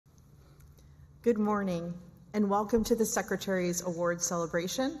Good morning, and welcome to the Secretary's Awards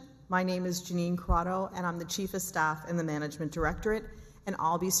celebration. My name is Janine Corrado, and I'm the Chief of Staff in the Management Directorate, and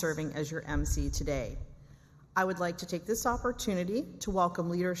I'll be serving as your MC today. I would like to take this opportunity to welcome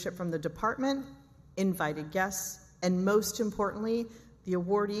leadership from the department, invited guests, and most importantly, the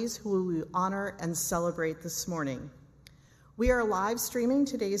awardees who we honor and celebrate this morning. We are live streaming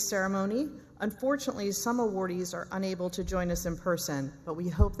today's ceremony. Unfortunately, some awardees are unable to join us in person, but we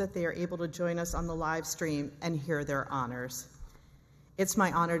hope that they are able to join us on the live stream and hear their honors. It's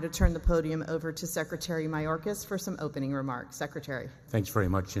my honor to turn the podium over to Secretary Mayorkas for some opening remarks. Secretary. Thanks very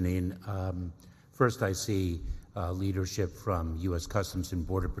much, Janine. First, I see leadership from U.S. Customs and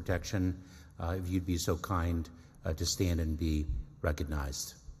Border Protection. If you'd be so kind to stand and be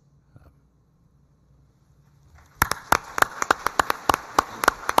recognized.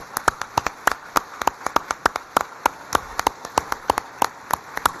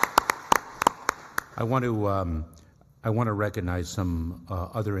 I want to recognize some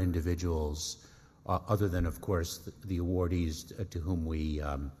other individuals, other than, of course, the awardees to whom we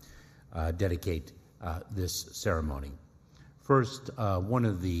dedicate this ceremony. First, one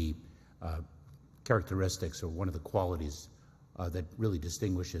of the characteristics, or one of the qualities that really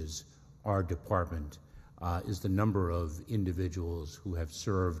distinguishes our department is the number of individuals who have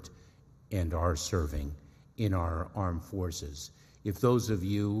served and are serving in our armed forces. If those of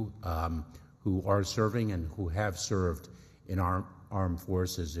you who are serving and who have served in our armed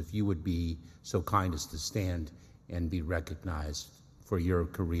forces, if you would be so kind as to stand and be recognized for your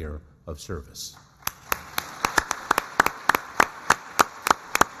career of service.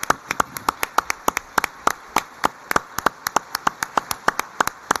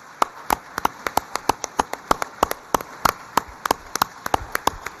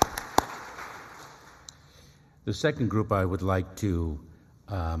 The second group I would like to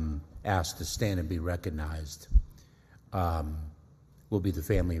ask to stand and be recognized will be the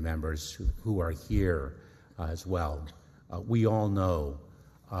family members who are here as well. We all know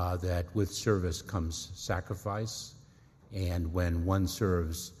that with service comes sacrifice, and when one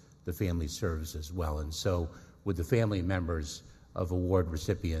serves, the family serves as well. And so would the family members of award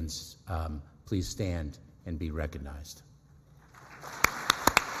recipients please stand and be recognized.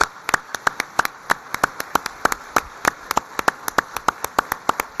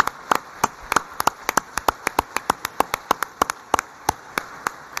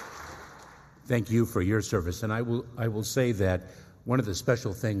 Thank you for your service. And I will say that one of the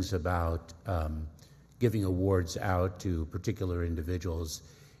special things about giving awards out to particular individuals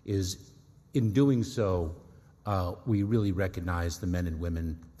is, in doing so, we really recognize the men and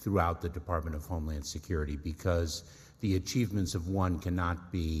women throughout the Department of Homeland Security, because the achievements of one cannot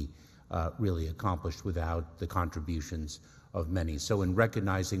be really accomplished without the contributions of many. So in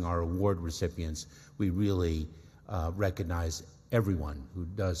recognizing our award recipients, we really recognize everyone who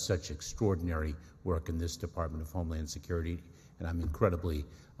does such extraordinary work in this Department of Homeland Security, and I'm incredibly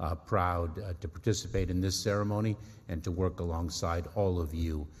proud to participate in this ceremony and to work alongside all of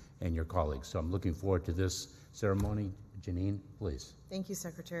you and your colleagues. So I'm looking forward to this ceremony. Janine, please. Thank you,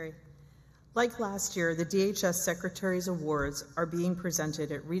 Secretary. Like last year, the DHS Secretary's Awards are being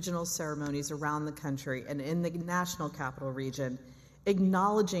presented at regional ceremonies around the country and in the National Capital Region,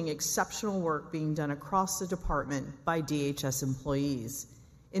 acknowledging exceptional work being done across the department by DHS employees.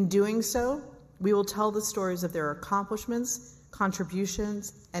 In doing so, we will tell the stories of their accomplishments,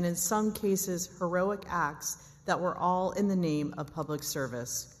 contributions, and in some cases, heroic acts that were all in the name of public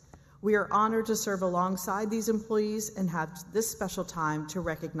service. We are honored to serve alongside these employees and have this special time to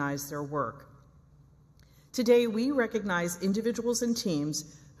recognize their work. Today, we recognize individuals and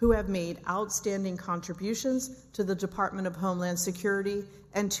teams who have made outstanding contributions to the Department of Homeland Security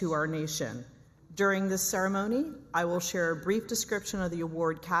and to our nation. During this ceremony, I will share a brief description of the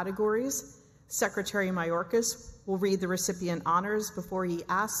award categories. Secretary Mayorkas will read the recipient honors before he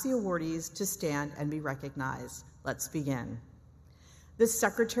asks the awardees to stand and be recognized. Let's begin. The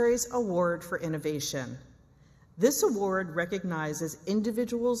Secretary's Award for Innovation. This award recognizes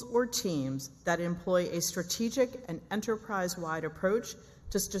individuals or teams that employ a strategic and enterprise-wide approach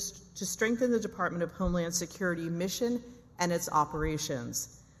to strengthen the Department of Homeland Security mission and its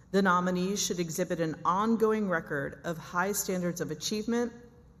operations. The nominees should exhibit an ongoing record of high standards of achievement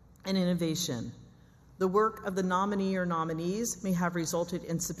and innovation. The work of the nominee or nominees may have resulted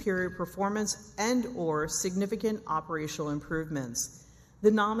in superior performance and/or significant operational improvements.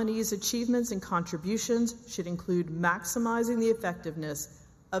 The nominees' achievements and contributions should include maximizing the effectiveness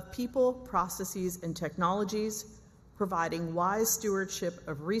of people, processes, and technologies, providing wise stewardship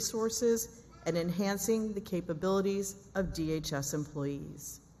of resources, and enhancing the capabilities of DHS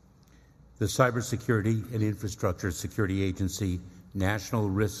employees. The Cybersecurity and Infrastructure Security Agency National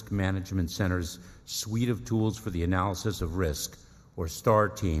Risk Management Center's suite of tools for the analysis of risk, or STAR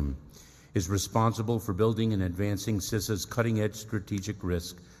team, is responsible for building and advancing CISA's cutting-edge strategic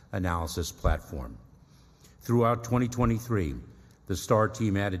risk analysis platform. Throughout 2023, the STAR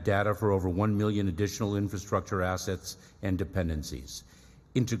team added data for over 1 million additional infrastructure assets and dependencies,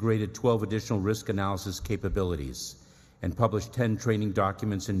 integrated 12 additional risk analysis capabilities, and published 10 training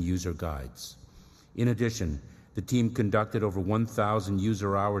documents and user guides. In addition, the team conducted over 1,000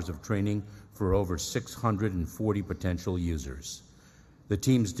 user hours of training for over 640 potential users. The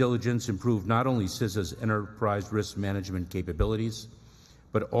team's diligence improved not only CISA's enterprise risk management capabilities,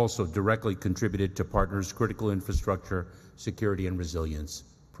 but also directly contributed to partners' critical infrastructure, security, and resilience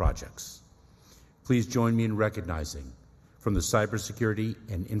projects. Please join me in recognizing, from the Cybersecurity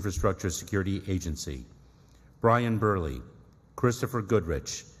and Infrastructure Security Agency, Brian Burley, Christopher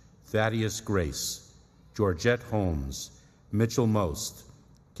Goodrich, Thaddeus Grace, Georgette Holmes, Mitchell Most,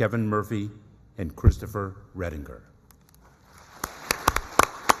 Kevin Murphy, and Christopher Redinger.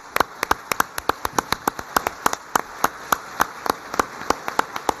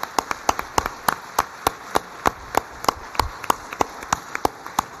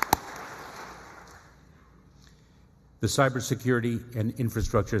 The Cybersecurity and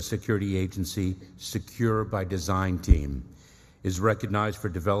Infrastructure Security Agency Secure by Design team is recognized for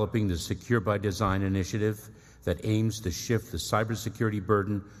developing the Secure by Design initiative that aims to shift the cybersecurity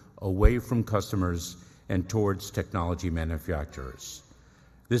burden away from customers and towards technology manufacturers.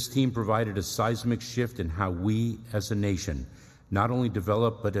 This team provided a seismic shift in how we as a nation not only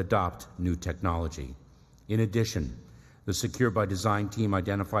develop but adopt new technology. In addition, the Secure by Design team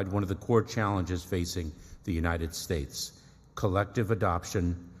identified one of the core challenges facing the United States: collective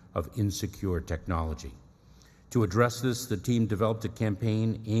adoption of insecure technology. To address this, the team developed a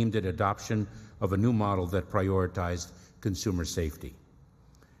campaign aimed at adoption of a new model that prioritized consumer safety.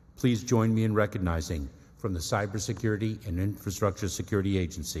 Please join me in recognizing, from the Cybersecurity and Infrastructure Security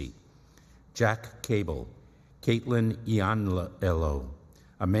Agency, Jack Cable, Caitlin Ianello,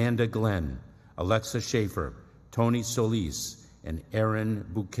 Amanda Glenn, Alexa Schaefer, Tony Solis, and Aaron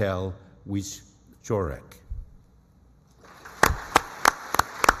Bukel Wischorek.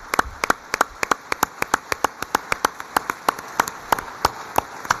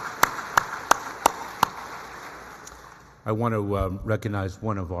 I want to recognize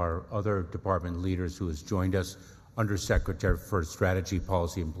one of our other department leaders who has joined us, Undersecretary for Strategy,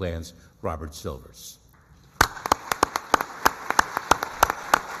 Policy, and Plans, Robert Silvers.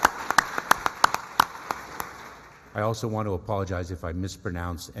 I also want to apologize if I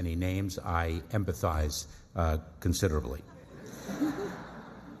mispronounce any names. I empathize considerably.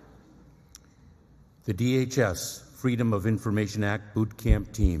 The DHS Freedom of Information Act Boot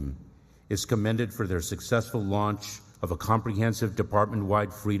Camp team is commended for their successful launch of a comprehensive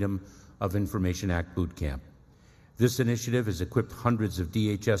department-wide Freedom of Information Act boot camp. This initiative has equipped hundreds of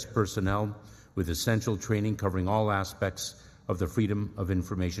DHS personnel with essential training covering all aspects of the Freedom of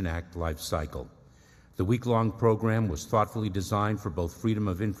Information Act life cycle. The week-long program was thoughtfully designed for both Freedom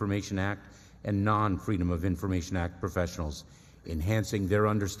of Information Act and non-Freedom of Information Act professionals, enhancing their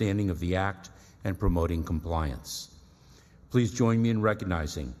understanding of the Act and promoting compliance. Please join me in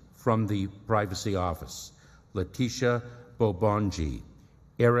recognizing, from the Privacy Office, Letitia Bobonji,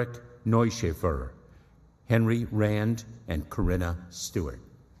 Eric Neuschafer, Henry Rand, and Corinna Stewart.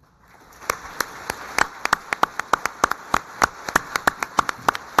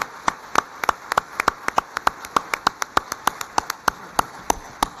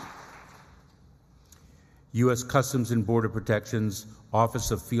 U.S. Customs and Border Protection's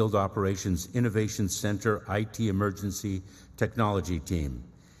Office of Field Operations Innovation Center IT Emergency Technology Team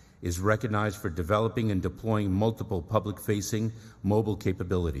is recognized for developing and deploying multiple public-facing mobile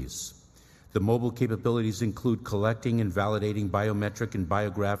capabilities. The mobile capabilities include collecting and validating biometric and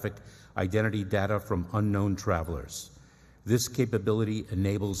biographic identity data from unknown travelers. This capability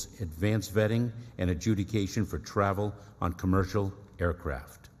enables advanced vetting and adjudication for travel on commercial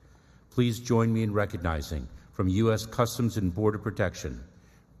aircraft. Please join me in recognizing, from U.S. Customs and Border Protection,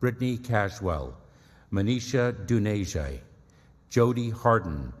 Brittany Cashwell, Manisha Dunajay, Jody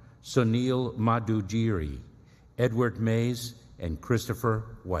Harden, Sunil Madhujiri, Edward Mays, and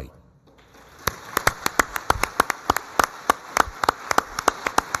Christopher White.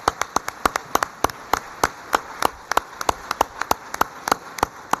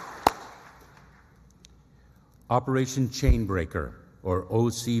 Operation Chainbreaker, or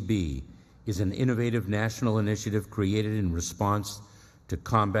OCB, is an innovative national initiative created in response to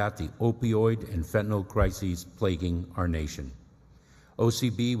combat the opioid and fentanyl crises plaguing our nation.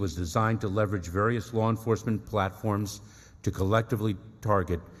 OCB was designed to leverage various law enforcement platforms to collectively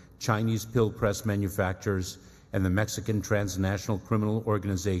target Chinese pill press manufacturers and the Mexican transnational criminal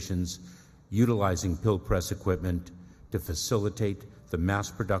organizations utilizing pill press equipment to facilitate the mass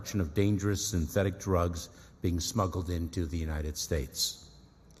production of dangerous synthetic drugs being smuggled into the United States.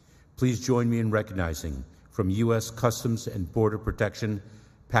 Please join me in recognizing from U.S. Customs and Border Protection,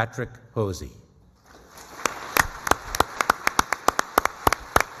 Patrick Hosey.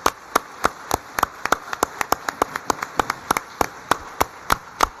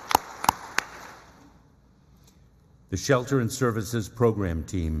 The Shelter and Services Program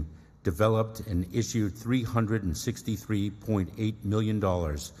Team developed and issued $363.8 million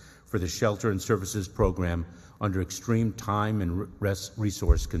for the Shelter and Services Program under extreme time and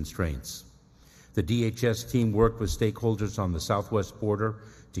resource constraints. The DHS team worked with stakeholders on the southwest border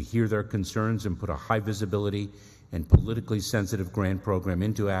to hear their concerns and put a high visibility and politically sensitive grant program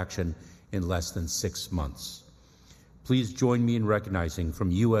into action in less than 6 months. Please join me in recognizing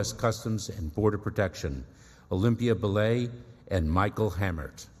from U.S. Customs and Border Protection, Olympia Belay and Michael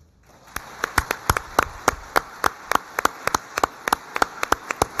Hammert.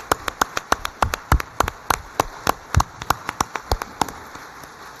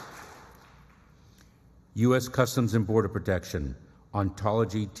 U.S. Customs and Border Protection,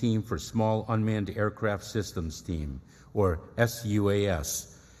 Ontology Team for Small Unmanned Aircraft Systems Team, or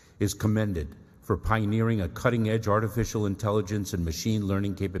SUAS, is commended for pioneering a cutting-edge artificial intelligence and machine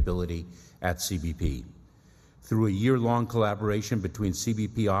learning capability at CBP. Through a year-long collaboration between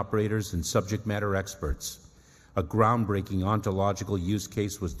CBP operators and subject matter experts, a groundbreaking ontological use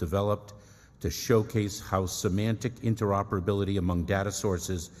case was developed to showcase how semantic interoperability among data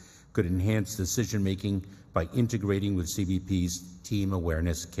sources could enhance decision-making by integrating with CBP's Team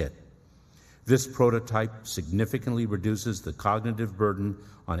Awareness Kit. This prototype significantly reduces the cognitive burden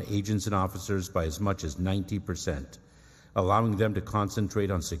on agents and officers by as much as 90%, allowing them to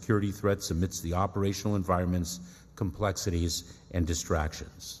concentrate on security threats amidst the operational environment's complexities and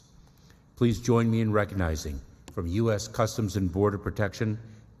distractions. Please join me in recognizing from U.S. Customs and Border Protection,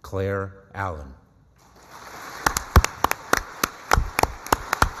 Claire Allen.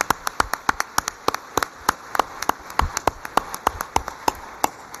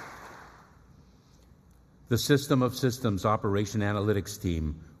 The System of Systems Operation Analytics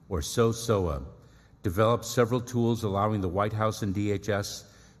Team, or SOSOA, developed several tools allowing the White House and DHS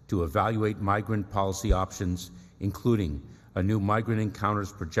to evaluate migrant policy options, including a new migrant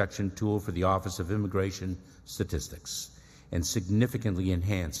encounters projection tool for the Office of Immigration Statistics, and significantly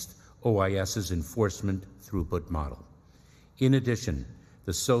enhanced OIS's enforcement throughput model. In addition,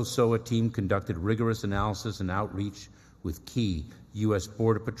 the SOSOA team conducted rigorous analysis and outreach with key U.S.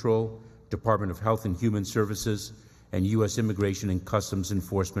 Border Patrol, Department of Health and Human Services, and U.S. Immigration and Customs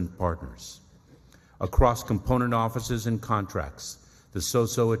Enforcement partners. Across component offices and contracts, the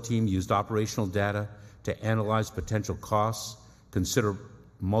SOSOA team used operational data to analyze potential costs, consider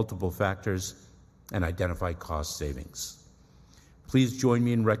multiple factors, and identify cost savings. Please join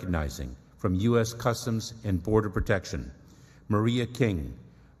me in recognizing from U.S. Customs and Border Protection, Maria King,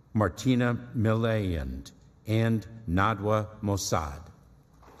 Martina Milayand, and Nadwa Mossad.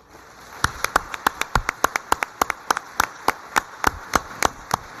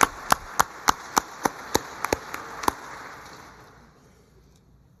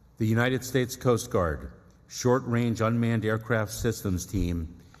 The United States Coast Guard Short-Range Unmanned Aircraft Systems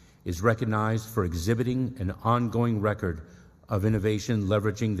Team is recognized for exhibiting an ongoing record of innovation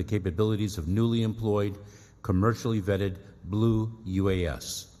leveraging the capabilities of newly employed, commercially vetted Blue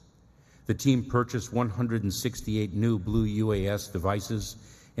UAS. The team purchased 168 new Blue UAS devices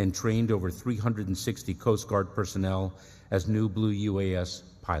and trained over 360 Coast Guard personnel as new Blue UAS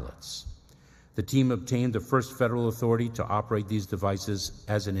pilots. The team obtained the first federal authority to operate these devices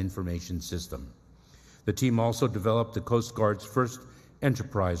as an information system. The team also developed the Coast Guard's first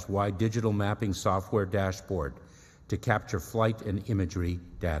enterprise-wide digital mapping software dashboard to capture flight and imagery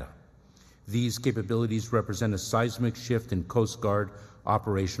data. These capabilities represent a seismic shift in Coast Guard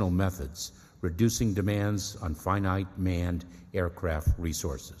operational methods, reducing demands on finite manned aircraft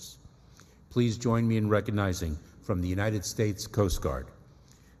resources. Please join me in recognizing from the United States Coast Guard,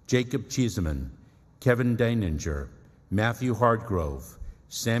 Jacob Cheeseman, Kevin Deininger, Matthew Hardgrove,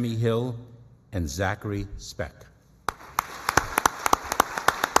 Sammy Hill, and Zachary Speck.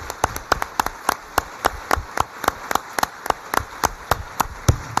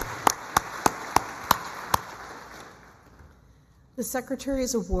 The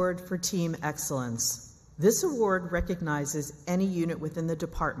Secretary's Award for Team Excellence. This award recognizes any unit within the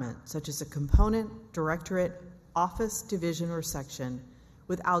department, such as a component, directorate, office, division, or section,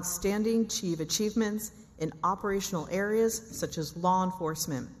 with outstanding achievements in operational areas such as law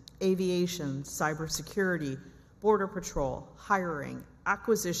enforcement, aviation, cybersecurity, border patrol, hiring,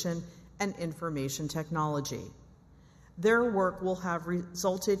 acquisition, and information technology. Their work will have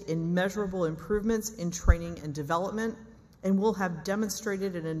resulted in measurable improvements in training and development and will have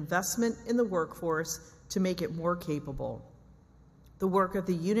demonstrated an investment in the workforce to make it more capable. The work of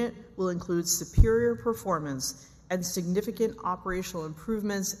the unit will include superior performance and significant operational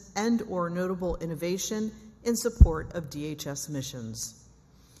improvements and/or notable innovation in support of DHS missions.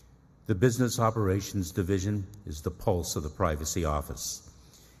 The Business Operations Division is the pulse of the Privacy Office.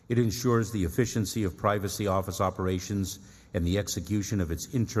 It ensures the efficiency of Privacy Office operations and the execution of its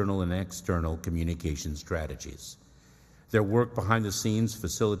internal and external communication strategies. Their work behind the scenes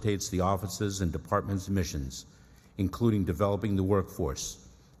facilitates the office's and department's missions, including developing the workforce,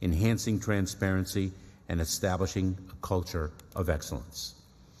 enhancing transparency, and establishing a culture of excellence.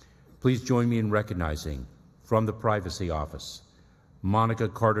 Please join me in recognizing, from the Privacy Office, Monica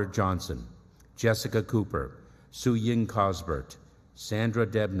Carter-Johnson, Jessica Cooper, Sue Ying Cosbert, Sandra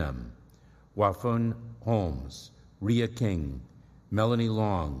Debnam, Wafun Holmes, Rhea King, Melanie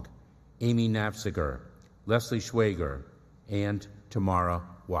Long, Amy Knapziger, Leslie Schwager, and Tamara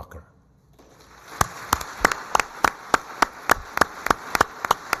Walker.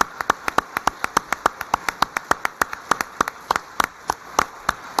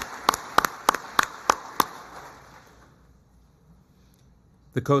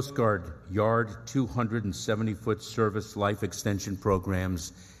 The Coast Guard Yard 270-foot service life extension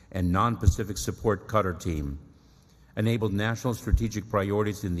programs and non-Pacific support cutter team enabled national strategic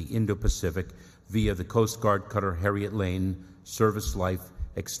priorities in the Indo-Pacific via the Coast Guard Cutter Harriet Lane Service Life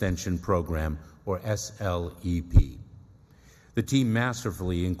Extension Program, or SLEP. The team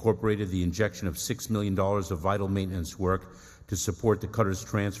masterfully incorporated the injection of $6 million of vital maintenance work to support the cutter's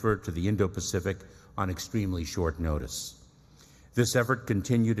transfer to the Indo-Pacific on extremely short notice. This effort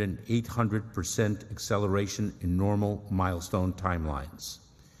continued an 800% acceleration in normal milestone timelines.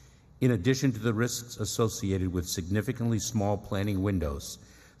 In addition to the risks associated with significantly small planning windows,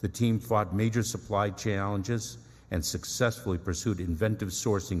 the team fought major supply challenges and successfully pursued inventive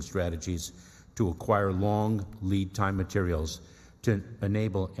sourcing strategies to acquire long lead time materials to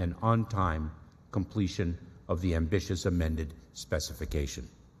enable an on-time completion of the ambitious amended specification.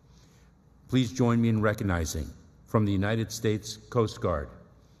 Please join me in recognizing, from the United States Coast Guard,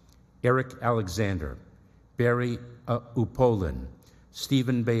 Eric Alexander, Barry Upolin,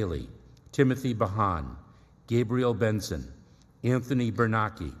 Stephen Bailey, Timothy Bahan, Gabriel Benson, Anthony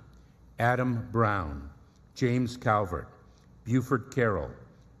Bernacchi, Adam Brown, James Calvert, Buford Carroll,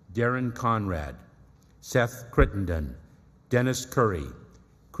 Darren Conrad, Seth Crittenden, Dennis Curry,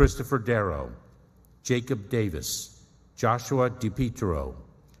 Christopher Darrow, Jacob Davis, Joshua DiPietro,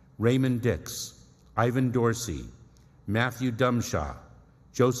 Raymond Dix, Ivan Dorsey, Matthew Dumshaw,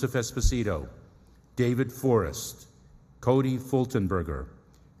 Joseph Esposito, David Forrest, Cody Fultonberger,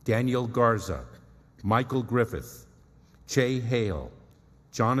 Daniel Garza, Michael Griffith, Che Hale,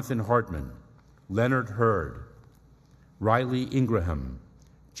 Jonathan Hartman, Leonard Hurd, Riley Ingraham,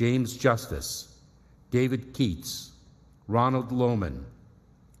 James Justice, David Keats, Ronald Lohman,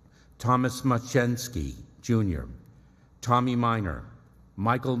 Thomas Machensky, Jr., Tommy Miner,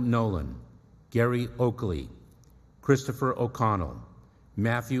 Michael Nolan, Gary Oakley, Christopher O'Connell,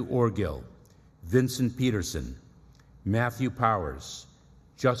 Matthew Orgill, Vincent Peterson, Matthew Powers,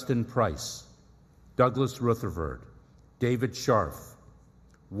 Justin Price, Douglas Rutherford, David Scharf,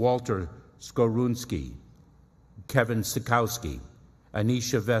 Walter Skorunski, Kevin Sikowski,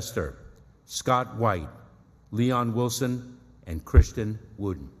 Anisha Vester, Scott White, Leon Wilson, and Christian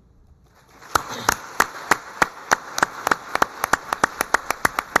Wooden.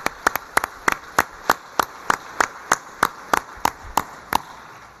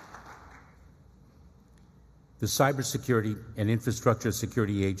 The Cybersecurity and Infrastructure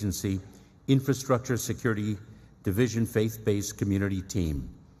Security Agency Infrastructure Security Division Faith-Based Community Team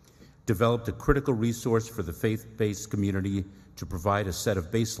developed a critical resource for the faith-based community to provide a set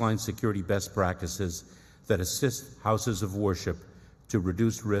of baseline security best practices that assist houses of worship to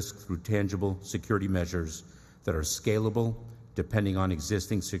reduce risk through tangible security measures that are scalable depending on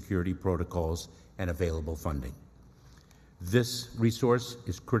existing security protocols and available funding. This resource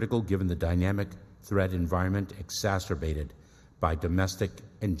is critical given the dynamic threat environment exacerbated by domestic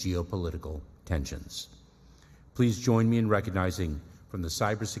and geopolitical tensions. Please join me in recognizing, from the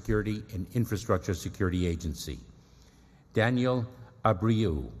Cybersecurity and Infrastructure Security Agency, Daniel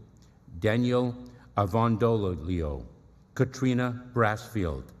Abreu, Daniel Avondolio, Katrina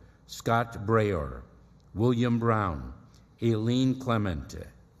Brassfield, Scott Breyer, William Brown, Aileen Clemente,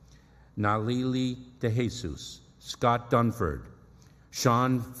 Nalili De Jesus, Scott Dunford,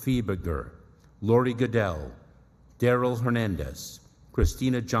 Sean Fiebiger, Lori Goodell, Daryl Hernandez,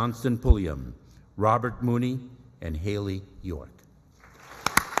 Christina Johnston Pulliam, Robert Mooney, and Haley York.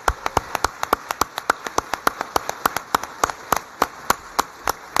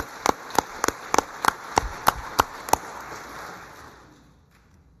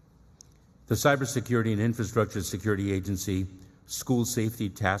 The Cybersecurity and Infrastructure Security Agency, School Safety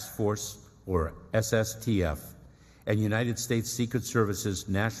Task Force, or SSTF, and United States Secret Service's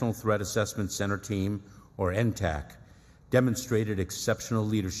National Threat Assessment Center team, or NTAC, demonstrated exceptional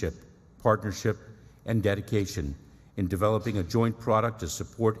leadership, partnership, and dedication in developing a joint product to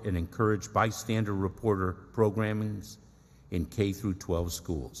support and encourage bystander reporter programming in K-12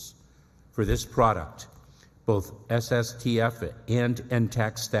 schools. For this product, both SSTF and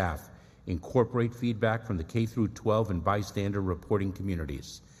NTAC staff incorporate feedback from the K-12 and bystander reporting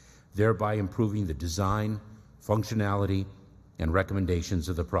communities, thereby improving the design, functionality, and recommendations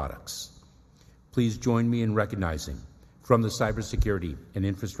of the products. Please join me in recognizing, from the Cybersecurity and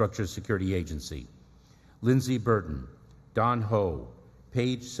Infrastructure Security Agency, Lindsay Burton, Don Ho,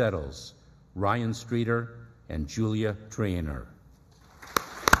 Paige Settles, Ryan Streeter, and Julia Trainer.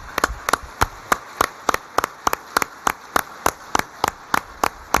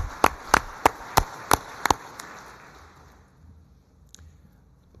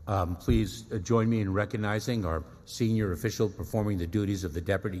 Please join me in recognizing our senior official performing the duties of the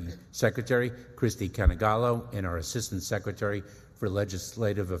Deputy Secretary, Christy Canagallo, and our Assistant Secretary for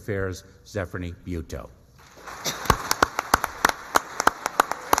Legislative Affairs, Zephany Buto.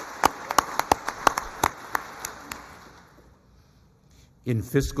 In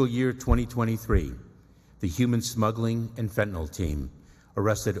fiscal year 2023, the Human Smuggling and Fentanyl team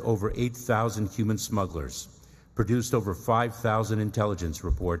arrested over 8,000 human smugglers, produced over 5,000 intelligence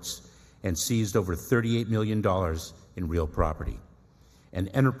reports, and seized over $38 million in real property. An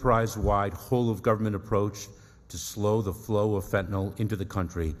enterprise-wide whole-of-government approach to slow the flow of fentanyl into the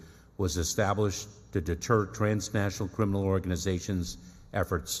country was established to deter transnational criminal organizations'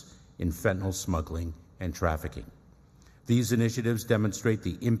 efforts in fentanyl smuggling and trafficking. These initiatives demonstrate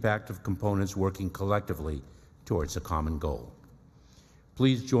the impact of components working collectively towards a common goal.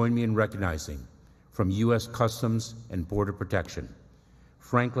 Please join me in recognizing, from U.S. Customs and Border Protection,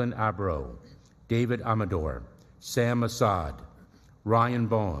 Franklin Abro, David Amador, Sam Assad, Ryan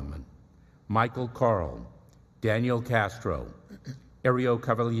Boehm, Michael Carl, Daniel Castro, Ario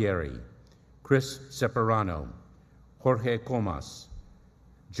Cavalieri, Chris Separano, Jorge Comas,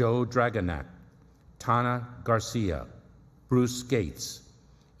 Joe Dragonak, Tana Garcia, Bruce Gates,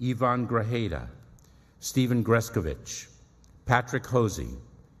 Ivan Grajeda, Stephen Greskovich, Patrick Hosey,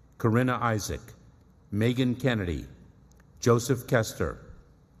 Corinna Isaac, Megan Kennedy, Joseph Kester,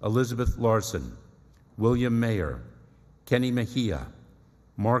 Elizabeth Larson, William Mayer, Kenny Mejia,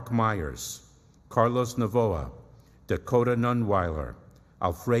 Mark Myers, Carlos Novoa, Dakota Nunweiler,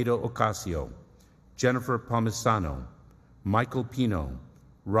 Alfredo Ocasio, Jennifer Palmisano, Michael Pino,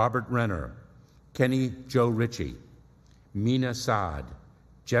 Robert Renner, Kenny Joe Ritchie, Mina Saad,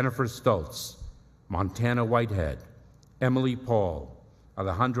 Jennifer Stoltz, Montana Whitehead, Emily Paul,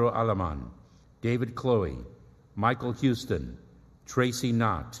 Alejandro Alaman, David Chloe, Michael Houston, Tracy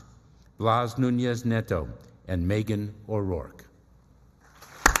Knott, Blas Nunez Neto, and Megan O'Rourke.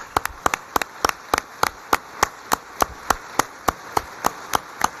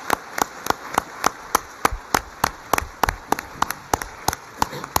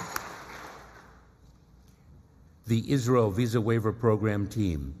 The Israel Visa Waiver Program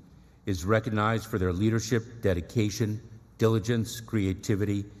team is recognized for their leadership, dedication, diligence,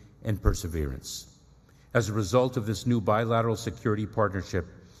 creativity, and perseverance. As a result of this new bilateral security partnership,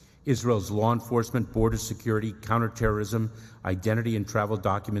 Israel's law enforcement, border security, counterterrorism, identity and travel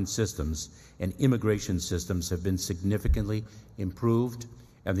document systems, and immigration systems have been significantly improved,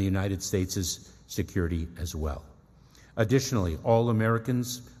 and the United States' security as well. Additionally, all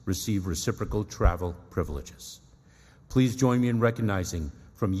Americans receive reciprocal travel privileges. Please join me in recognizing,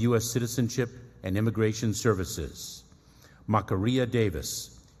 from U.S. Citizenship and Immigration Services, Macaria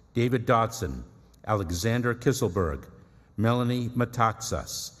Davis, David Dodson, Alexander Kisselberg, Melanie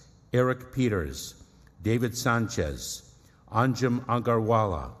Metaxas, Eric Peters, David Sanchez, Anjum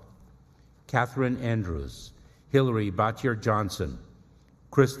Agarwala, Catherine Andrews, Hillary Batier Johnson,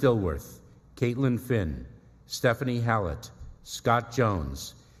 Chris Dilworth, Caitlin Finn, Stephanie Hallett, Scott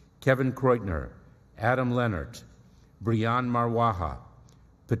Jones, Kevin Kreutner, Adam Leonard, Brian Marwaha,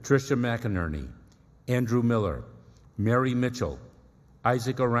 Patricia McInerney, Andrew Miller, Mary Mitchell,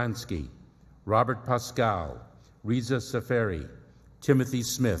 Isaac Oransky, Robert Pascal, Riza Safari, Timothy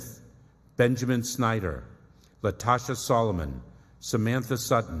Smith, Benjamin Snyder, Latasha Solomon, Samantha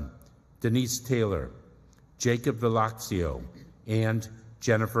Sutton, Denise Taylor, Jacob Villaxio, and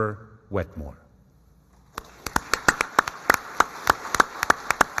Jennifer Wetmore.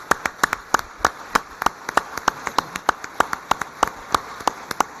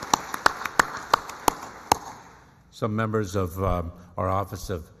 Some members of our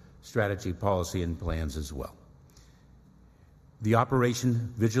Office of Strategy, Policy, and Plans as well. The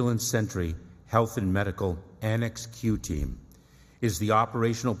Operation Vigilant Sentry Health and Medical Annex Q team is the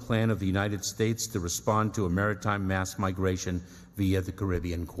operational plan of the United States to respond to a maritime mass migration via the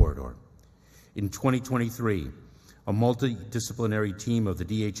Caribbean corridor. In 2023, a multidisciplinary team of the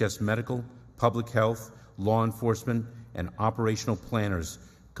DHS medical, public health, law enforcement, and operational planners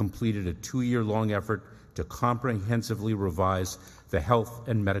completed a 2-year-long effort to comprehensively revise the Health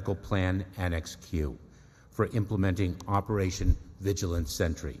and Medical Plan Annex Q for implementing Operation Vigilant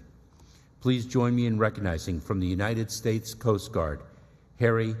Sentry. Please join me in recognizing from the United States Coast Guard,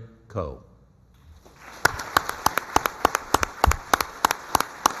 Harry Coe.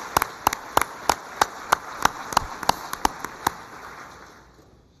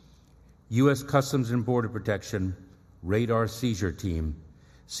 U.S. Customs and Border Protection Radar Seizure Team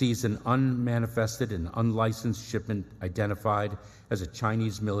seized an unmanifested and unlicensed shipment identified as a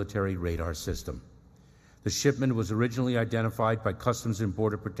Chinese military radar system. The shipment was originally identified by Customs and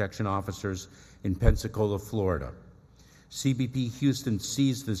Border Protection officers in Pensacola, Florida. CBP Houston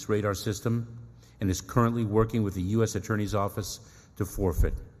seized this radar system and is currently working with the U.S. Attorney's Office to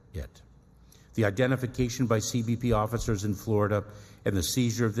forfeit it. The identification by CBP officers in Florida and the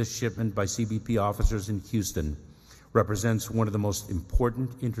seizure of this shipment by CBP officers in Houston represents one of the most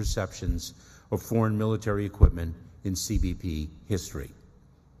important interceptions of foreign military equipment in CBP history.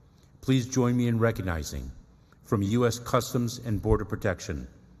 Please join me in recognizing from U.S. Customs and Border Protection,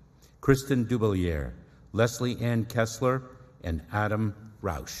 Kristen Dubelier, Leslie Ann Kessler, and Adam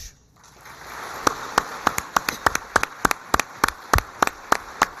Rausch.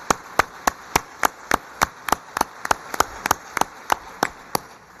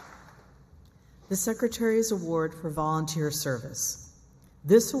 The Secretary's Award for Volunteer Service.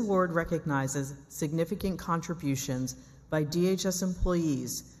 This award recognizes significant contributions by DHS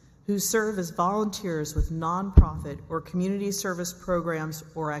employees who serve as volunteers with nonprofit or community service programs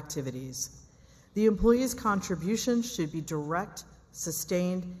or activities. The employee's contributions should be direct,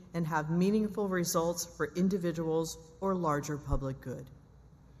 sustained, and have meaningful results for individuals or larger public good.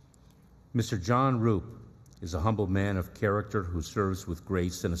 Mr. John Roop is a humble man of character who serves with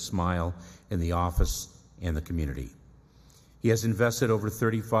grace and a smile in the office and the community. He has invested over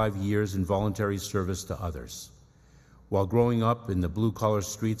 35 years in voluntary service to others. While growing up in the blue-collar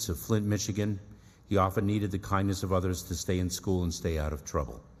streets of Flint, Michigan, he often needed the kindness of others to stay in school and stay out of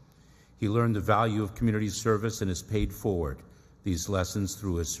trouble. He learned the value of community service and has paid forward these lessons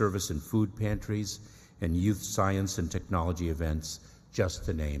through his service in food pantries and youth science and technology events, just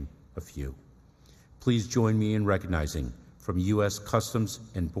to name a few. Please join me in recognizing from U.S. Customs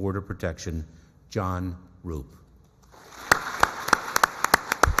and Border Protection, John Roop.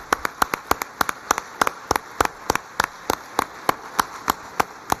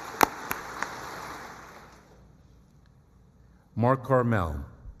 Mark Carmel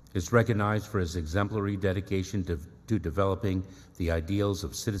is recognized for his exemplary dedication to developing the ideals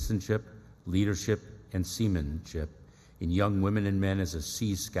of citizenship, leadership, and seamanship in young women and men as a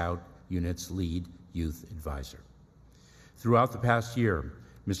Sea Scout unit's lead youth advisor. Throughout the past year,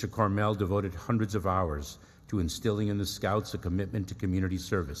 Mr. Carmel devoted hundreds of hours to instilling in the Scouts a commitment to community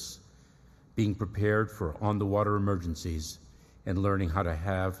service, being prepared for on-the-water emergencies, and learning how to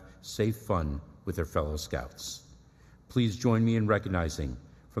have safe fun with their fellow Scouts. Please join me in recognizing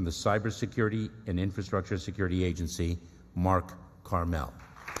from the Cybersecurity and Infrastructure Security Agency, Mark Carmel.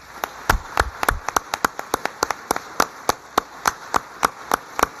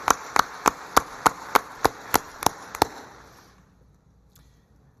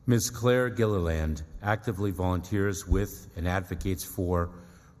 Ms. Claire Gilliland actively volunteers with and advocates for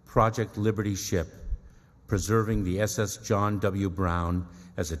Project Liberty Ship, preserving the SS John W. Brown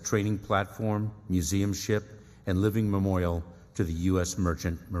as a training platform, museum ship, and living memorial to the U.S.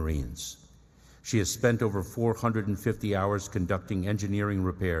 Merchant Marines. She has spent over 450 hours conducting engineering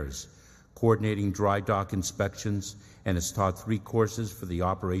repairs, coordinating dry dock inspections, and has taught 3 courses for the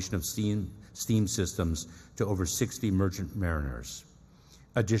operation of steam systems to over 60 merchant mariners.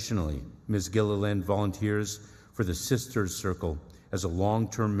 Additionally, Ms. Gilliland volunteers for the Sisters Circle as a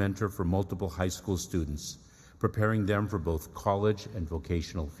long-term mentor for multiple high school students, preparing them for both college and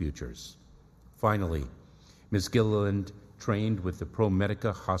vocational futures. Finally, Ms. Gilliland trained with the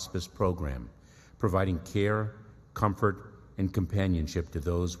ProMedica Hospice Program, providing care, comfort, and companionship to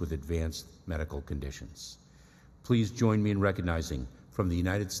those with advanced medical conditions. Please join me in recognizing, from the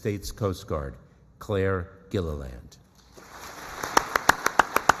United States Coast Guard, Claire Gilliland.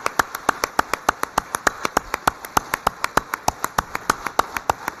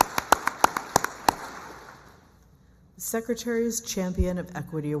 Secretary's Champion of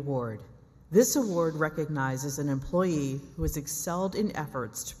Equity Award. This award recognizes an employee who has excelled in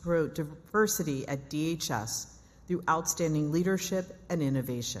efforts to promote diversity at DHS through outstanding leadership and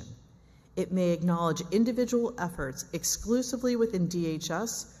innovation. It may acknowledge individual efforts exclusively within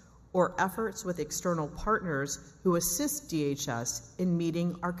DHS or efforts with external partners who assist DHS in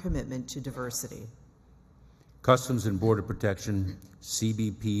meeting our commitment to diversity. Customs and Border Protection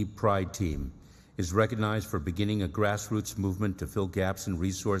CBP Pride Team is recognized for beginning a grassroots movement to fill gaps in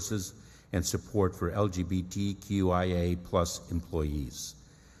resources and support for LGBTQIA+ employees.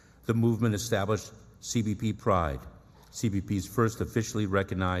 The movement established CBP Pride, CBP's first officially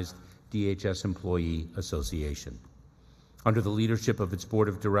recognized DHS employee association. Under the leadership of its board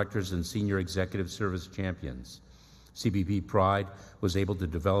of directors and senior executive service champions, CBP Pride was able to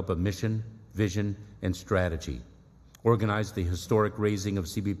develop a mission, vision, and strategy, organize the historic raising of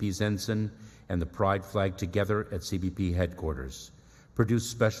CBP's ensign and the Pride flag together at CBP headquarters, produce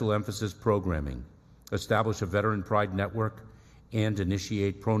special emphasis programming, establish a veteran Pride network, and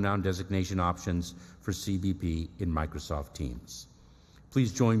initiate pronoun designation options for CBP in Microsoft Teams.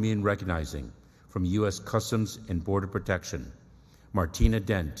 Please join me in recognizing, from U.S. Customs and Border Protection, Martina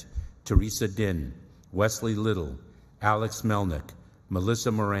Dent, Teresa Din, Wesley Little, Alex Melnick,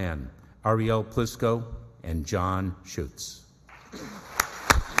 Melissa Moran, Ariel Plisco, and John Schutz.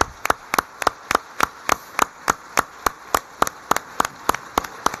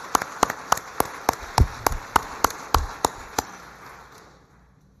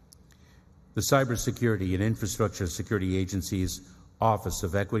 The Cybersecurity and Infrastructure Security Agency's Office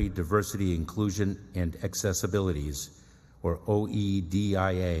of Equity, Diversity, Inclusion, and Accessibilities, or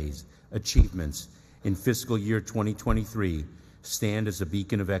OEDIA's, achievements in fiscal year 2023 stand as a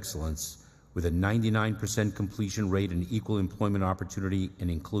beacon of excellence, with a 99% completion rate in equal employment opportunity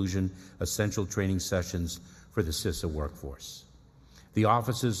and inclusion essential training sessions for the CISA workforce. The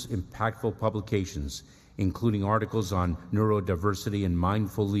office's impactful publications, including articles on neurodiversity and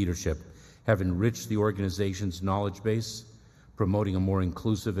mindful leadership, have enriched the organization's knowledge base, promoting a more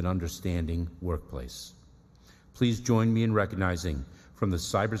inclusive and understanding workplace. Please join me in recognizing, from the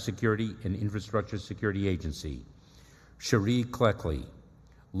Cybersecurity and Infrastructure Security Agency, Cherie Cleckley,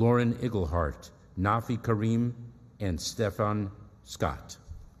 Lauren Iglehart, Nafi Karim, and Stefan Scott.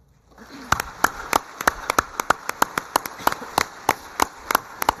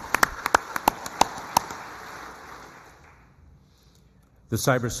 The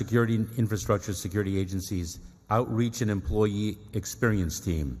Cybersecurity and Infrastructure Security Agency's Outreach and Employee Experience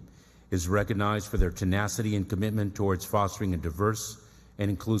Team is recognized for their tenacity and commitment towards fostering a diverse and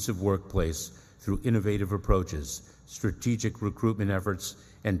inclusive workplace through innovative approaches, strategic recruitment efforts,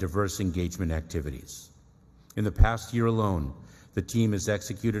 and diverse engagement activities. In the past year alone, the team has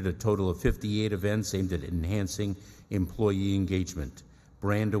executed a total of 58 events aimed at enhancing employee engagement,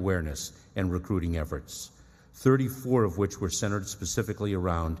 brand awareness, and recruiting efforts, 34 of which were centered specifically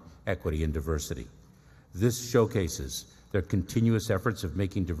around equity and diversity. This showcases their continuous efforts of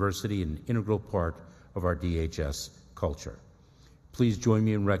making diversity an integral part of our DHS culture. Please join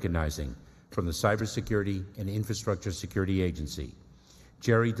me in recognizing, from the Cybersecurity and Infrastructure Security Agency,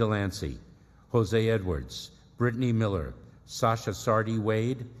 Jerry Delancey, Jose Edwards, Brittany Miller, Sasha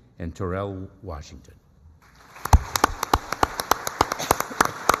Sardi-Wade, and Terrell Washington.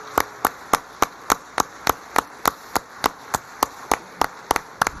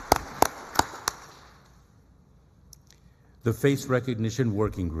 The Face Recognition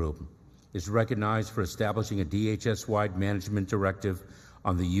Working Group is recognized for establishing a DHS-wide management directive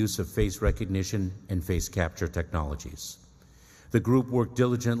on the use of face recognition and face capture technologies. The group worked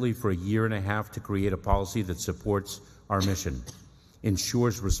diligently for a year and a half to create a policy that supports our mission,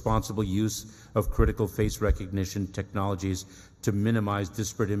 ensures responsible use of critical face recognition technologies to minimize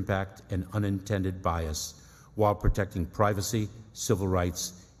disparate impact and unintended bias while protecting privacy, civil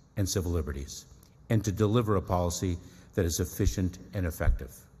rights, and civil liberties, and to deliver a policy that is efficient and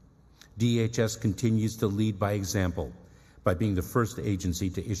effective. DHS continues to lead by example by being the first agency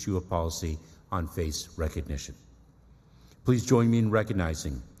to issue a policy on face recognition. Please join me in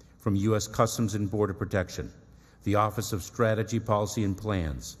recognizing, from U.S. Customs and Border Protection, the Office of Strategy, Policy, and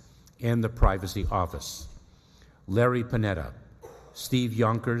Plans, and the Privacy Office, Larry Panetta, Steve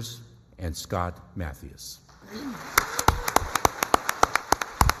Yonkers, and Scott Matthews. The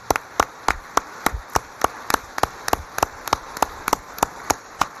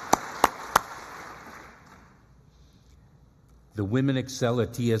Women Excel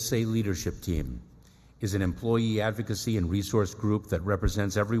at TSA leadership team is an employee advocacy and resource group that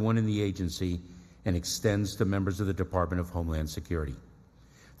represents everyone in the agency and extends to members of the Department of Homeland Security.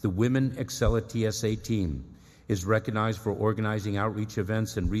 The Women Excel at TSA team is recognized for organizing outreach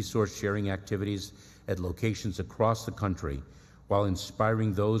events and resource sharing activities at locations across the country while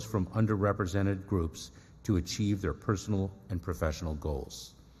inspiring those from underrepresented groups to achieve their personal and professional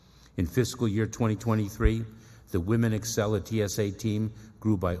goals. In fiscal year 2023, the Women Excel at TSA team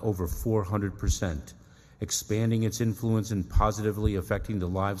grew by over 400%, expanding its influence and positively affecting the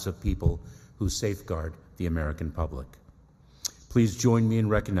lives of people who safeguard the American public. Please join me in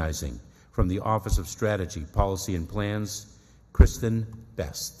recognizing, from the Office of Strategy, Policy, and Plans, Kristen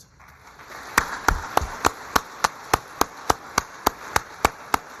Best.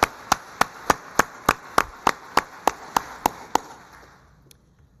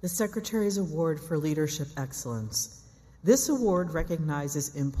 The Secretary's Award for Leadership Excellence. This award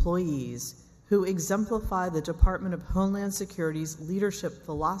recognizes employees who exemplify the Department of Homeland Security's leadership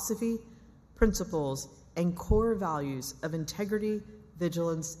philosophy, principles, and core values of integrity,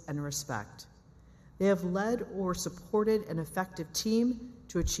 vigilance, and respect. They have led or supported an effective team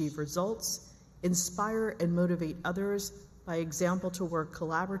to achieve results, inspire and motivate others by example to work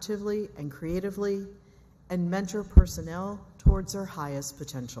collaboratively and creatively, and mentor personnel towards their highest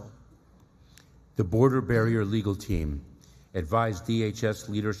potential. The Border Barrier Legal Team advised DHS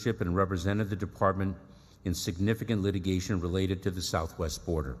leadership and represented the department in significant litigation related to the southwest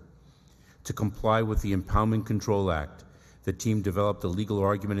border. To comply with the Impoundment Control Act, the team developed a legal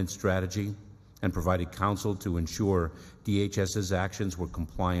argument and strategy and provided counsel to ensure DHS's actions were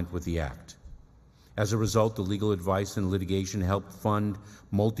compliant with the Act. As a result, the legal advice and litigation helped fund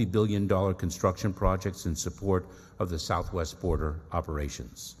multi-billion-dollar construction projects in support of the southwest border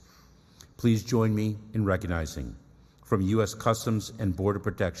operations. Please join me in recognizing, from U.S. Customs and Border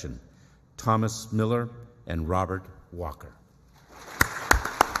Protection, Thomas Miller and Robert Walker.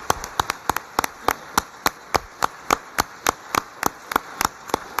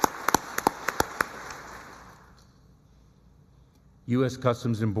 U.S.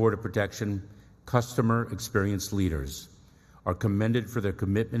 Customs and Border Protection customer experience leaders are commended for their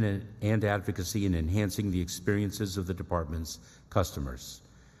commitment and advocacy in enhancing the experiences of the department's customers.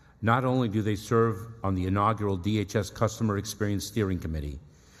 Not only do they serve on the inaugural DHS Customer Experience Steering Committee,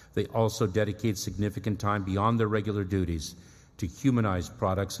 they also dedicate significant time beyond their regular duties to humanize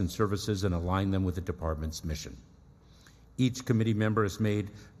products and services and align them with the department's mission. Each committee member has made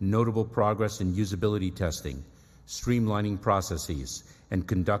notable progress in usability testing, streamlining processes, and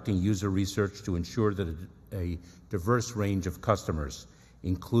conducting user research to ensure that a diverse range of customers,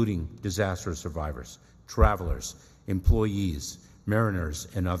 including disaster survivors, travelers, employees, mariners,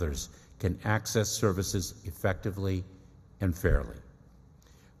 and others, can access services effectively and fairly.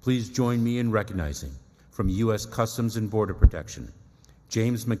 Please join me in recognizing, from U.S. Customs and Border Protection,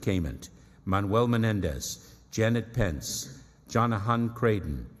 James McCament, Manuel Menendez, Janet Pence, Jonahan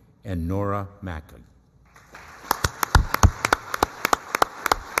Creighton, and Nora Mackley.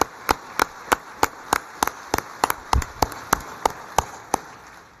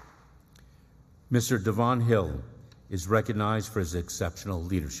 Mr. Devon Hill is recognized for his exceptional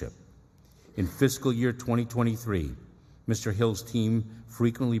leadership. In fiscal year 2023, Mr. Hill's team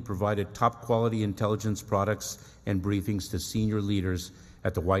frequently provided top-quality intelligence products and briefings to senior leaders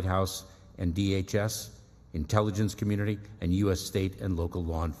at the White House and DHS, intelligence community, and U.S. state and local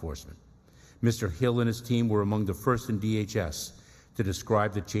law enforcement. Mr. Hill and his team were among the first in DHS to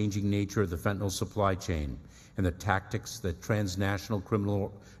describe the changing nature of the fentanyl supply chain and the tactics that transnational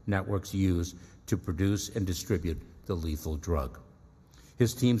criminal networks use to produce and distribute the lethal drug.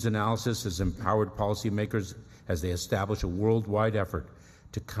 His team's analysis has empowered policymakers as they establish a worldwide effort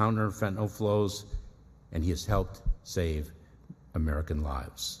to counter fentanyl flows, and he has helped save American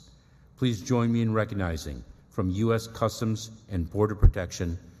lives. Please join me in recognizing, from U.S. Customs and Border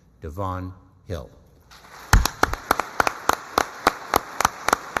Protection, Devon Hill.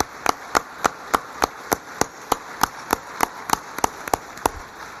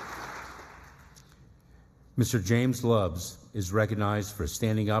 Mr. James Lubbs is recognized for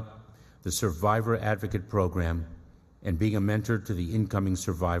standing up the Survivor Advocate Program and being a mentor to the incoming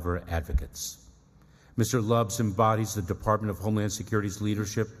survivor advocates. Mr. Lubbs embodies the Department of Homeland Security's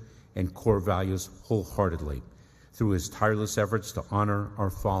leadership and core values wholeheartedly through his tireless efforts to honor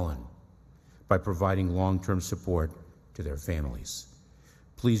our fallen by providing long-term support to their families.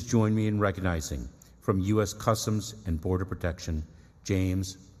 Please join me in recognizing, From U.S. Customs and Border Protection,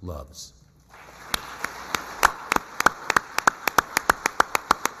 James Loves.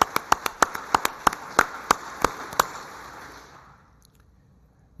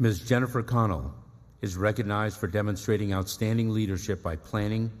 Ms. Jennifer Connell is recognized for demonstrating outstanding leadership by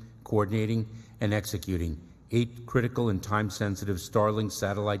planning, coordinating, and executing 8 critical and time-sensitive Starlink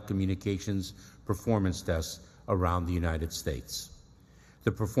satellite communications performance tests around the United States.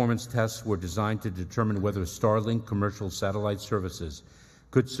 The performance tests were designed to determine whether Starlink commercial satellite services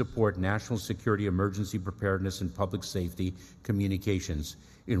could support national security, emergency preparedness, and public safety communications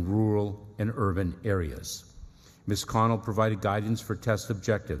in rural and urban areas. Ms. Connell provided guidance for test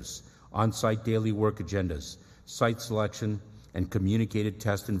objectives, on-site daily work agendas, site selection, and communicated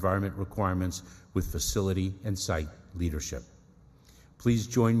test environment requirements with facility and site leadership. Please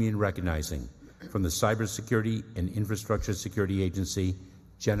join me in recognizing, from the Cybersecurity and Infrastructure Security Agency,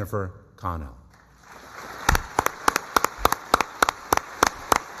 Jennifer Connell.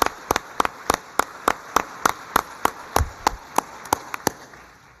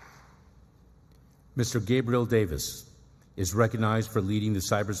 Mr. Gabriel Davis is recognized for leading the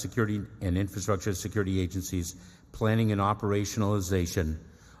Cybersecurity and Infrastructure Security Agency's planning and operationalization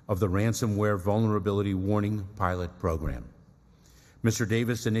of the Ransomware Vulnerability Warning Pilot Program. Mr.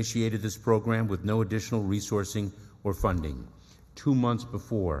 Davis initiated this program with no additional resourcing or funding 2 months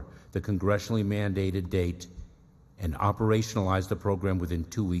before the congressionally mandated date and operationalized the program within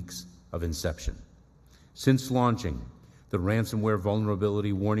 2 weeks of inception. Since launching, the Ransomware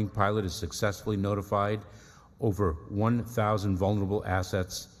Vulnerability Warning Pilot has successfully notified over 1,000 vulnerable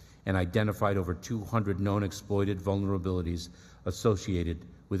assets and identified over 200 known exploited vulnerabilities associated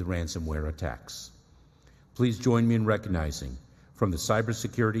with ransomware attacks. Please join me in recognizing, from the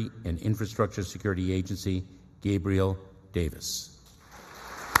Cybersecurity and Infrastructure Security Agency, Gabriel Davis.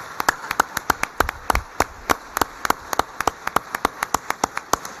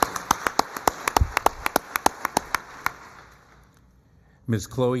 Ms.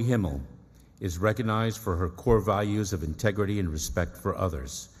 Chloe Himmel is recognized for her core values of integrity and respect for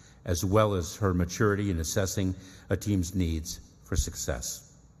others, as well as her maturity in assessing a team's needs for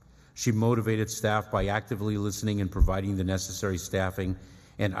success. She motivated staff by actively listening and providing the necessary staffing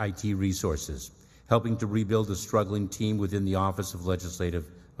and IT resources, helping to rebuild a struggling team within the Office of Legislative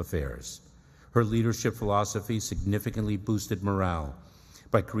Affairs. Her leadership philosophy significantly boosted morale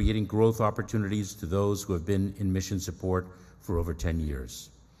by creating growth opportunities to those who have been in mission support for over 10 years.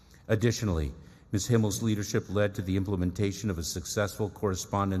 Additionally, Ms. Himmel's leadership led to the implementation of a successful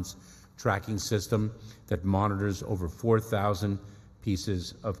correspondence tracking system that monitors over 4,000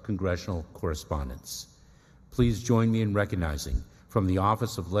 pieces of congressional correspondence. Please join me in recognizing, from the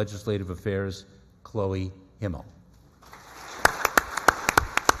Office of Legislative Affairs, Chloe Himmel.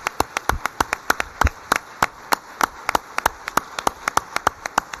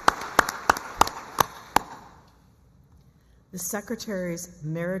 The Secretary's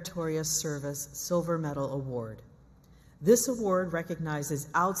Meritorious Service Silver Medal Award. This award recognizes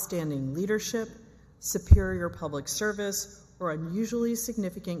outstanding leadership, superior public service, or unusually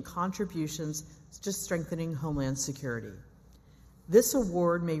significant contributions to strengthening Homeland Security. This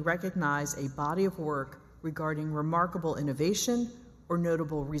award may recognize a body of work regarding remarkable innovation or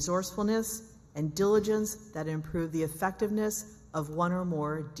notable resourcefulness and diligence that improve the effectiveness of one or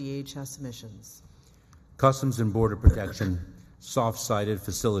more DHS missions. Customs and Border Protection Soft-Sided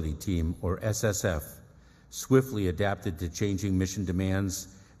Facility Team, or SSF, swiftly adapted to changing mission demands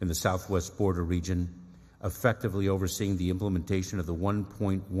in the Southwest border region, effectively overseeing the implementation of the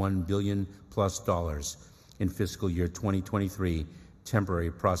 $1.1 billion plus in fiscal year 2023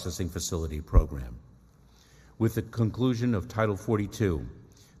 Temporary Processing Facility Program. With the conclusion of Title 42,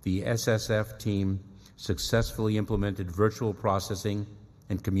 the SSF team successfully implemented virtual processing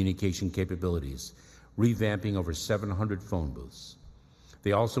and communication capabilities, revamping over 700 phone booths.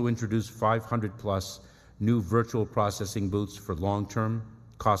 They also introduced 500 plus new virtual processing booths for long-term,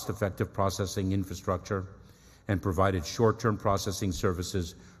 cost-effective processing infrastructure, and provided short-term processing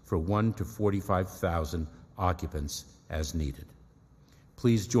services for 1 to 45,000 occupants as needed.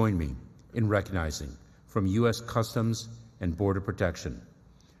 Please join me in recognizing, from U.S. Customs and Border Protection,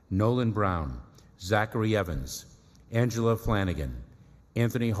 Nolan Brown, Zachary Evans, Angela Flanagan,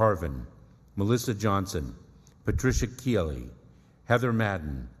 Anthony Harvin, Melissa Johnson, Patricia Keeley, Heather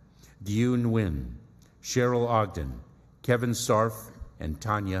Madden, Dune Nguyen, Cheryl Ogden, Kevin Sarf, and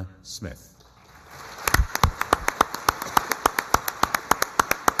Tanya Smith.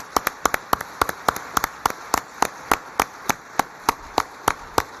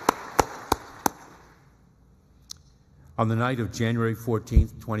 On the night of January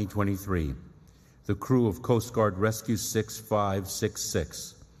 14th, 2023, The crew of Coast Guard Rescue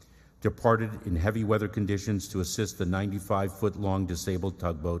 6566 departed in heavy weather conditions to assist the 95-foot-long disabled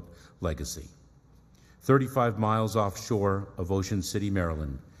tugboat Legacy. 35 miles offshore of Ocean City,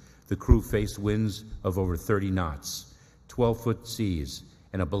 Maryland, the crew faced winds of over 30 knots, 12-foot seas,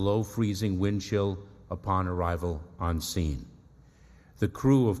 and a below-freezing wind chill upon arrival on scene. The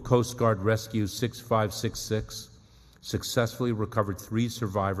crew of Coast Guard Rescue 6566 successfully recovered 3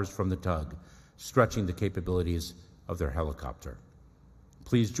 survivors from the tug, stretching the capabilities of their helicopter.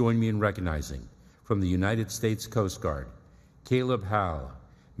 Please join me in recognizing, from the United States Coast Guard, Caleb Hall,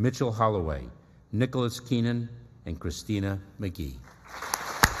 Mitchell Holloway, Nicholas Keenan, and Christina McGee.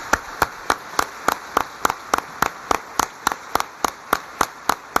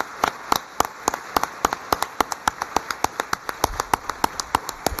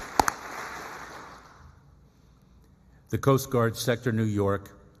 The Coast Guard Sector New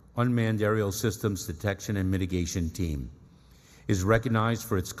York Unmanned Aerial Systems Detection and Mitigation Team is recognized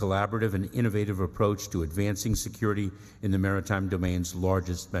for its collaborative and innovative approach to advancing security in the maritime domain's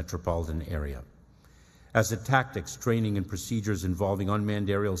largest metropolitan area. As the tactics, training, and procedures involving unmanned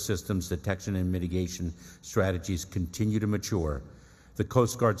aerial systems detection and mitigation strategies continue to mature, the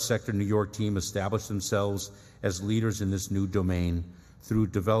Coast Guard Sector New York team established themselves as leaders in this new domain through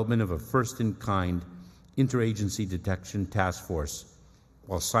development of a first-in-kind interagency detection task force,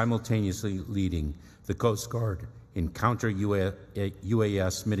 while simultaneously leading the Coast Guard in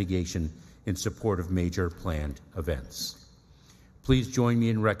counter-UAS mitigation in support of major planned events. Please join me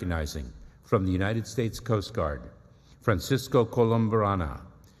in recognizing, from the United States Coast Guard, Francisco Colombarana,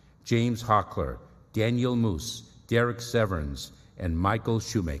 James Hockler, Daniel Moose, Derek Severns, and Michael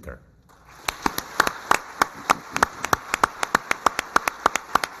Shoemaker.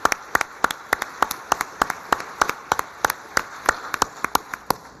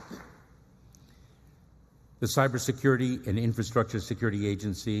 The Cybersecurity and Infrastructure Security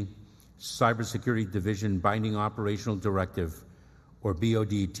Agency Cybersecurity Division Binding Operational Directive, or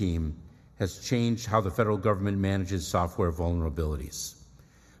BOD team, has changed how the federal government manages software vulnerabilities.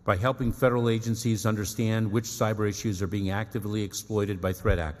 By helping federal agencies understand which cyber issues are being actively exploited by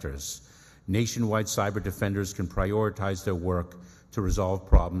threat actors, nationwide cyber defenders can prioritize their work to resolve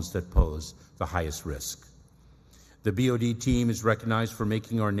problems that pose the highest risk. The BOD team is recognized for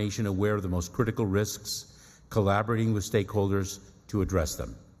making our nation aware of the most critical risks, collaborating with stakeholders to address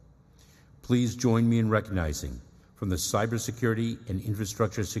them. Please join me in recognizing, from the Cybersecurity and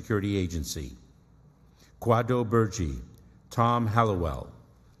Infrastructure Security Agency, Kwado Burji, Tom Hallowell,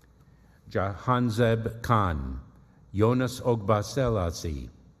 Jahanzeb Khan, Jonas Ogbaselassie,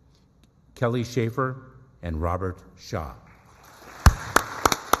 Kelly Schaefer, and Robert Shaw.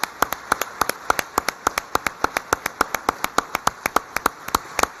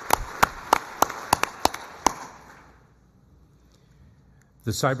 The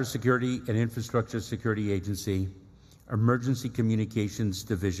Cybersecurity and Infrastructure Security Agency, Emergency Communications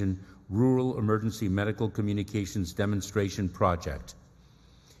Division Rural Emergency Medical Communications Demonstration Project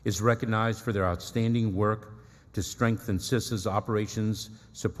is recognized for their outstanding work to strengthen CISA's operations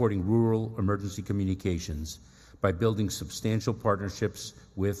supporting rural emergency communications by building substantial partnerships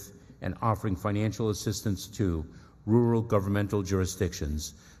with and offering financial assistance to rural governmental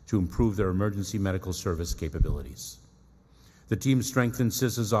jurisdictions to improve their emergency medical service capabilities. The team strengthened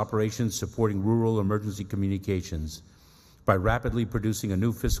CISA's operations supporting rural emergency communications by rapidly producing a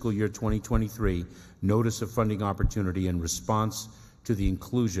new fiscal year 2023 Notice of Funding Opportunity in response to the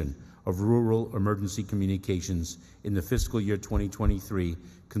inclusion of rural emergency communications in the fiscal year 2023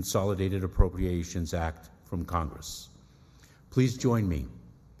 Consolidated Appropriations Act from Congress. Please join me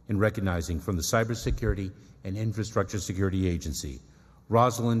in recognizing, from the Cybersecurity and Infrastructure Security Agency,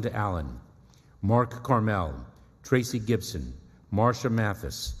 Rosalind Allen, Mark Carmel, Tracy Gibson, Marsha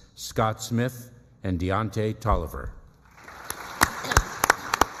Mathis, Scott Smith, and Deontay Tolliver.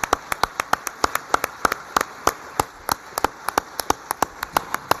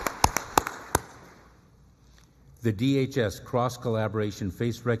 The DHS Cross-Collaboration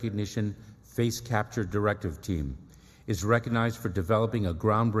Face Recognition Face Capture Directive Team is recognized for developing a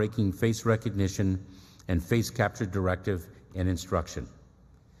groundbreaking face recognition and face capture directive and instruction.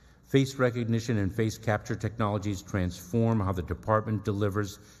 Face recognition and face capture technologies transform how the department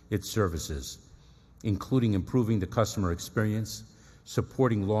delivers its services, including improving the customer experience,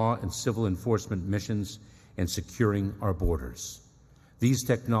 supporting law and civil enforcement missions, and securing our borders. These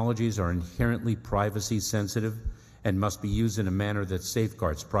technologies are inherently privacy sensitive and must be used in a manner that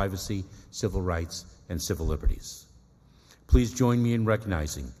safeguards privacy, civil rights, and civil liberties. Please join me in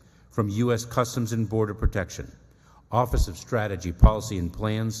recognizing, from U.S. Customs and Border Protection, Office of Strategy, Policy and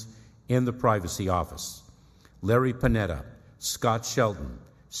Plans, and the Privacy Office. Larry Panetta, Scott Shelton,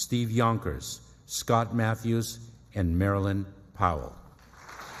 Steve Yonkers, Scott Matthews, and Marilyn Powell.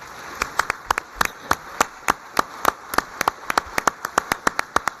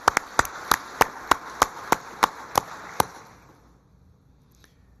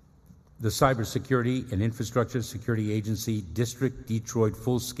 The Cybersecurity and Infrastructure Security Agency District Detroit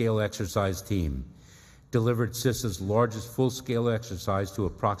Full-Scale Exercise Team delivered CISA's largest full-scale exercise to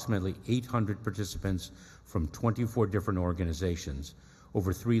approximately 800 participants from 24 different organizations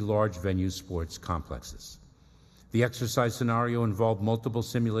over 3 large venue sports complexes. The exercise scenario involved multiple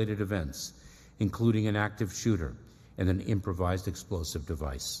simulated events, including an active shooter and an improvised explosive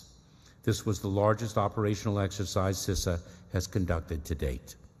device. This was the largest operational exercise CISA has conducted to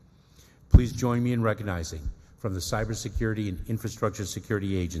date. Please join me in recognizing from the Cybersecurity and Infrastructure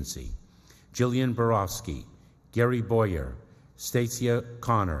Security Agency, Jillian Borofsky, Gary Boyer, Stacia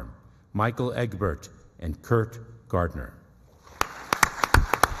Connor, Michael Egbert, and Kurt Gardner.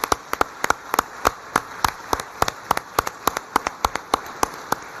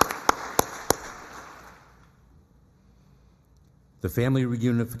 The Family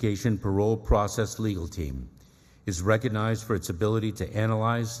Reunification Parole Process Legal Team is recognized for its ability to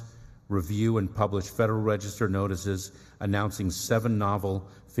analyze, review, and publish Federal Register notices announcing 7 novel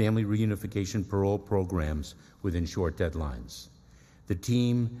family reunification parole programs within short deadlines. The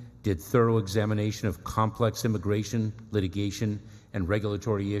team did thorough examination of complex immigration, litigation, and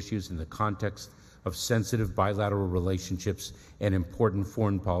regulatory issues in the context of sensitive bilateral relationships and important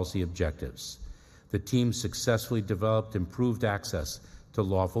foreign policy objectives. The team successfully developed improved access to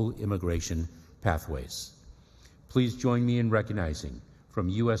lawful immigration pathways. Please join me in recognizing from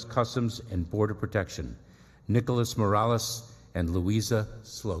U.S. Customs and Border Protection, Nicholas Morales and Louisa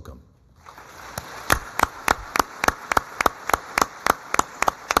Slocum.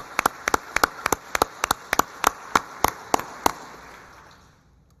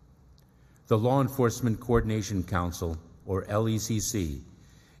 The Law Enforcement Coordination Council, or LECC,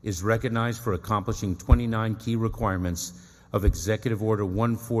 is recognized for accomplishing 29 key requirements of Executive Order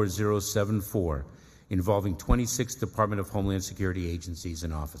 14074, involving 26 Department of Homeland Security agencies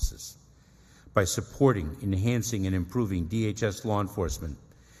and offices. By supporting, enhancing, and improving DHS law enforcement,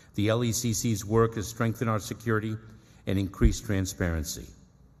 the LECC's work has strengthened our security and increased transparency.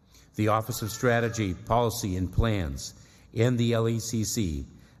 The Office of Strategy, Policy, and Plans and the LECC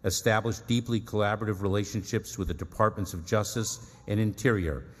established deeply collaborative relationships with the Departments of Justice and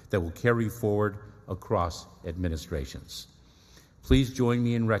Interior that will carry forward across administrations. Please join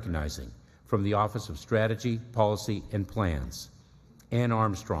me in recognizing from the Office of Strategy, Policy, and Plans, Ann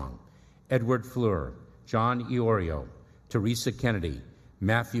Armstrong, Edward Fleur, John Iorio, Teresa Kennedy,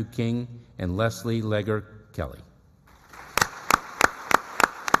 Matthew King, and Leslie Legger Kelly.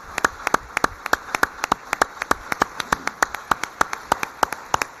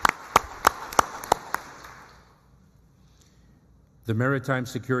 The Maritime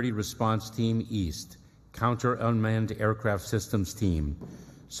Security Response Team East, Counter Unmanned Aircraft Systems Team,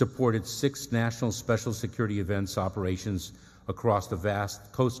 supported 6 national special security events operations across the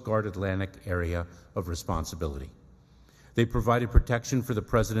vast Coast Guard Atlantic area of responsibility. They provided protection for the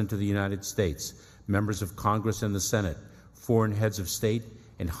President of the United States, members of Congress and the Senate, foreign heads of state,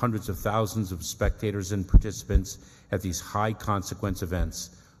 and hundreds of thousands of spectators and participants at these high-consequence events,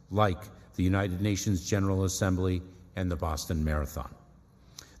 like the United Nations General Assembly and the Boston Marathon.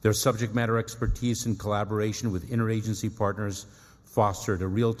 Their subject matter expertise and collaboration with interagency partners fostered a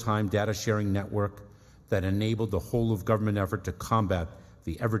real-time data-sharing network that enabled the whole-of-government effort to combat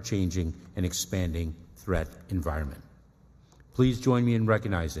the ever-changing and expanding threat environment. Please join me in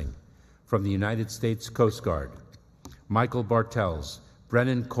recognizing from the United States Coast Guard, Michael Bartels,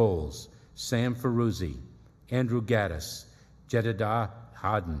 Brennan Coles, Sam Ferruzzi, Andrew Gaddis, Jedediah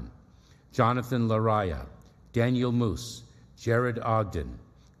Hadden, Jonathan Laraya, Daniel Moose, Jared Ogden,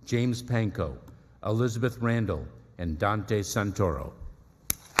 James Pankow, Elizabeth Randall, and Dante Santoro.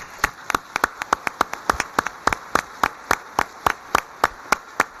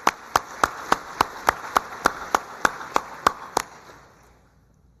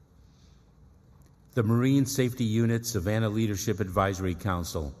 The Marine Safety Unit Savannah Leadership Advisory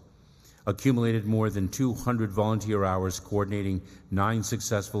Council accumulated more than 200 volunteer hours coordinating 9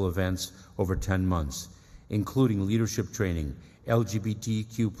 successful events over 10 months, including leadership training,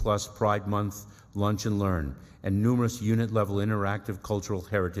 LGBTQ+ Pride Month, Lunch and Learn, and numerous unit-level interactive cultural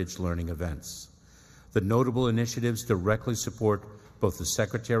heritage learning events. The notable initiatives directly support both the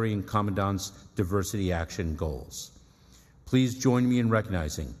Secretary and Commandant's diversity action goals. Please join me in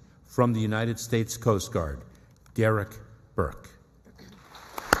recognizing, from the United States Coast Guard, Derek Burke.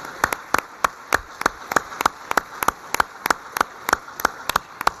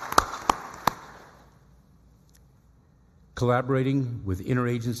 Collaborating with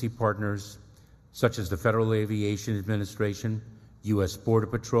interagency partners such as the Federal Aviation Administration, U.S. Border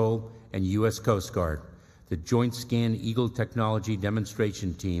Patrol, and U.S. Coast Guard, the Joint Scan Eagle Technology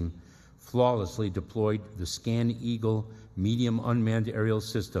Demonstration Team flawlessly deployed the Scan Eagle medium unmanned aerial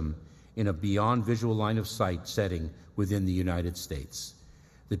system in a beyond visual line of sight setting within the United States.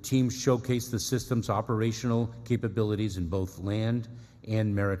 The team showcased the system's operational capabilities in both land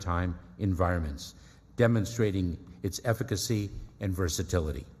and maritime environments, demonstrating its efficacy and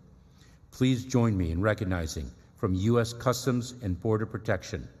versatility. Please join me in recognizing from U.S. Customs and Border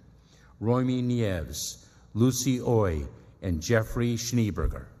Protection, Romy Nieves, Lucy Oy, and Jeffrey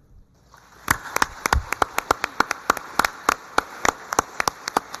Schneeberger.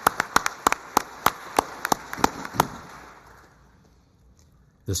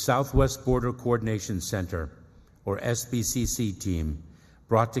 The Southwest Border Coordination Center, or SBCC team,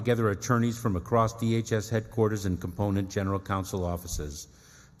 brought together attorneys from across DHS headquarters and component general counsel offices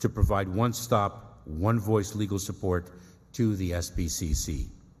to provide one-stop, one-voice legal support to the SBCC.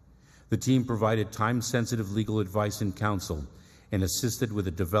 The team provided time-sensitive legal advice and counsel and assisted with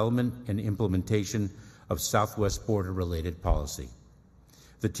the development and implementation of Southwest border-related policy.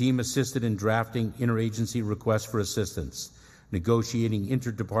 The team assisted in drafting interagency requests for assistance, negotiating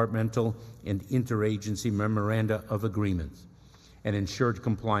interdepartmental and interagency memoranda of agreement, and ensured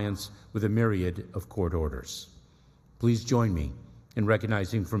compliance with a myriad of court orders. Please join me in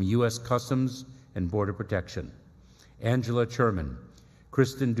recognizing from U.S. Customs and Border Protection, Angela Sherman,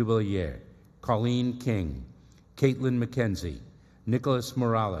 Kristen Dubelier, Colleen King, Caitlin McKenzie, Nicholas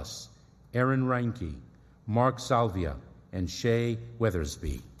Morales, Aaron Reinke, Mark Salvia, and Shay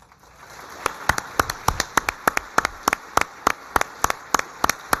Weathersby.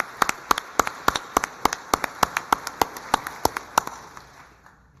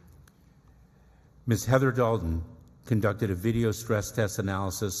 Ms. Heather Dalton conducted a video stress test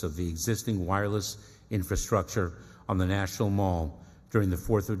analysis of the existing wireless infrastructure on the National Mall during the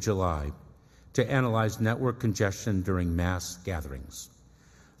 4th of July to analyze network congestion during mass gatherings.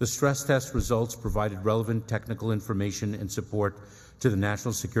 The stress test results provided relevant technical information and support to the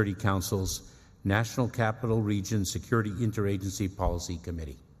National Security Council's National Capital Region Security Interagency Policy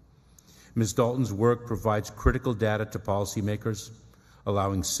Committee. Ms. Dalton's work provides critical data to policymakers,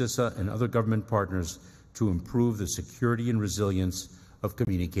 allowing CISA and other government partners to improve the security and resilience of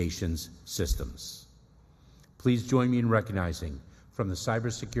communications systems. Please join me in recognizing from the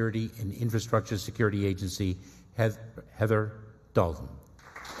Cybersecurity and Infrastructure Security Agency, Heather Dalton.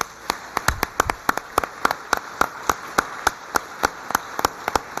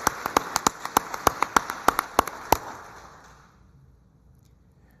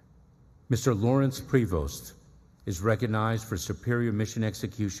 Mr. Lawrence Prevost is recognized for superior mission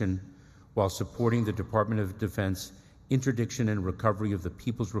execution while supporting the Department of Defense interdiction and recovery of the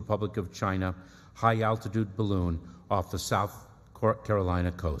People's Republic of China high-altitude balloon off the South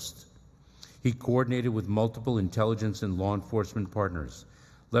Carolina coast. He coordinated with multiple intelligence and law enforcement partners,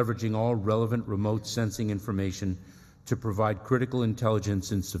 leveraging all relevant remote sensing information to provide critical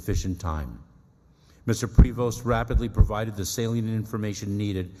intelligence in sufficient time. Mr. Prevost rapidly provided the salient information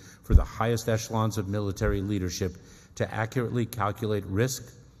needed for the highest echelons of military leadership to accurately calculate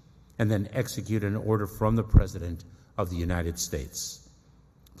risk and then execute an order from the President of the United States.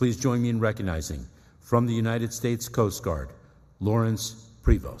 Please join me in recognizing from the United States Coast Guard, Lawrence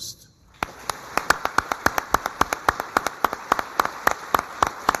Prevost.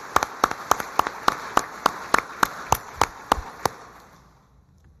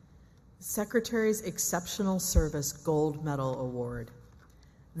 Secretary's Exceptional Service Gold Medal Award.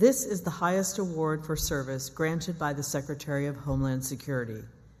 This is the highest award for service granted by the Secretary of Homeland Security.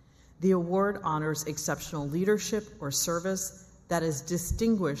 The award honors exceptional leadership or service that is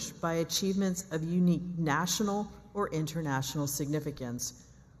distinguished by achievements of unique national or international significance,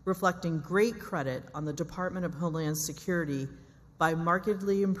 reflecting great credit on the Department of Homeland Security by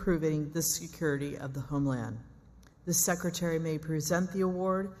markedly improving the security of the homeland. The Secretary may present the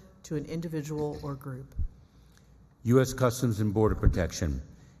award to an individual or group. U.S. Customs and Border Protection,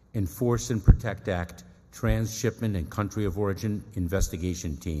 Enforce and Protect Act Transshipment and Country of Origin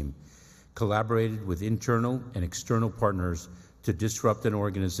Investigation Team collaborated with internal and external partners to disrupt an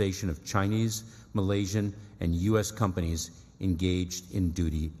organization of Chinese, Malaysian, and U.S. companies engaged in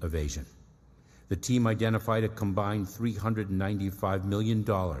duty evasion. The team identified a combined $395 million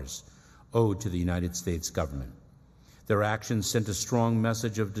owed to the United States government. Their actions sent a strong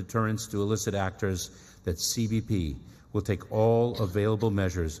message of deterrence to illicit actors that CBP will take all available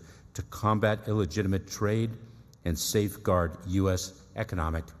measures to combat illegitimate trade and safeguard U.S.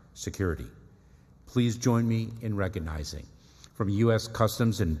 economic security. Please join me in recognizing from U.S.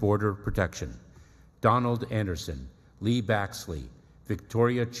 Customs and Border Protection, Donald Anderson, Lee Baxley,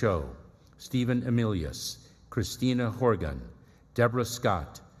 Victoria Cho, Stephen Emilius, Christina Horgan, Deborah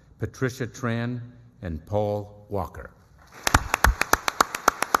Scott, Patricia Tran, and Paul Walker.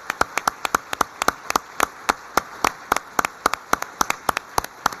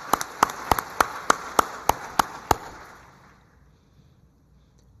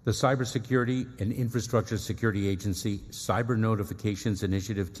 The Cybersecurity and Infrastructure Security Agency Cyber Notifications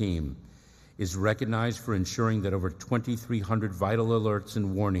Initiative Team is recognized for ensuring that over 2,300 vital alerts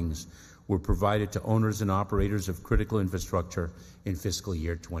and warnings were provided to owners and operators of critical infrastructure in fiscal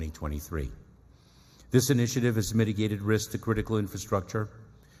year 2023. This initiative has mitigated risks to critical infrastructure,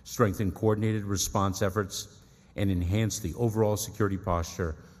 strengthened coordinated response efforts, and enhanced the overall security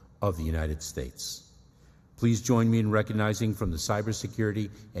posture of the United States. Please join me in recognizing from the Cybersecurity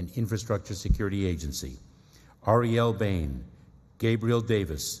and Infrastructure Security Agency, Ariel Bain, Gabriel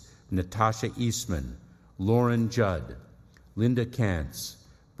Davis, Natasha Eastman, Lauren Judd, Linda Kantz,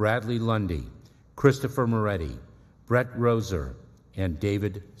 Bradley Lundy, Christopher Moretti, Brett Roser, and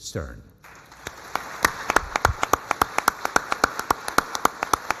David Stern.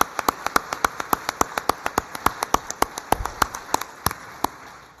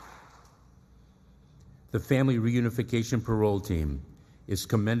 The Family Reunification Parole Team is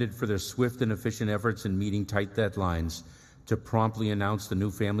commended for their swift and efficient efforts in meeting tight deadlines to promptly announce the new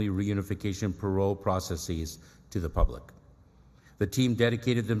family reunification parole processes to the public. The team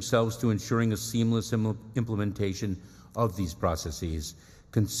dedicated themselves to ensuring a seamless implementation of these processes,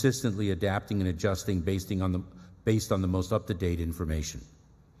 consistently adapting and adjusting based on the most up-to-date information.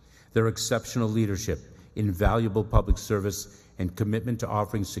 Their exceptional leadership, invaluable public service, and commitment to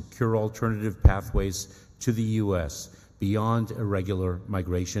offering secure alternative pathways to the U.S. beyond irregular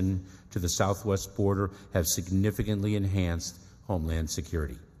migration to the southwest border have significantly enhanced Homeland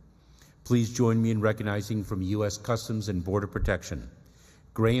Security. Please join me in recognizing from U.S. Customs and Border Protection,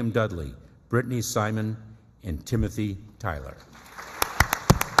 Graham Dudley, Brittany Simon, and Timothy Tyler.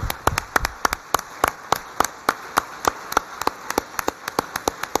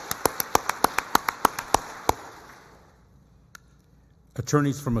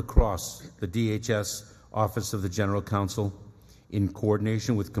 Attorneys from across the DHS Office of the General Counsel, in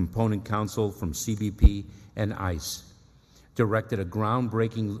coordination with component counsel from CBP and ICE, directed a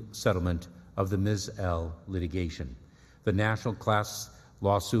groundbreaking settlement of the Ms. L litigation, the national class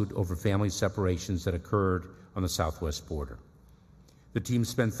lawsuit over family separations that occurred on the southwest border. The team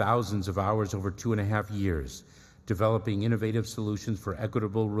spent thousands of hours over 2.5 years developing innovative solutions for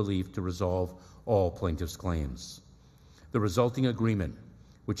equitable relief to resolve all plaintiffs' claims. The resulting agreement,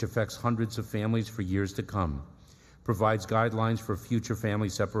 which affects hundreds of families for years to come, provides guidelines for future family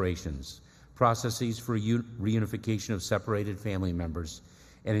separations, processes for reunification of separated family members,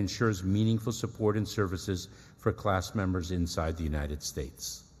 and ensures meaningful support and services for class members inside the United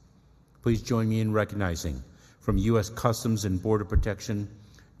States. Please join me in recognizing from U.S. Customs and Border Protection,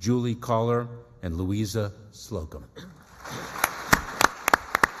 Julie Collar and Louisa Slocum.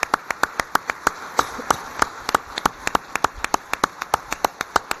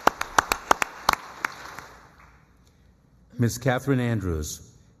 Ms. Catherine Andrews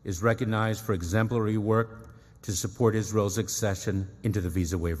is recognized for exemplary work to support Israel's accession into the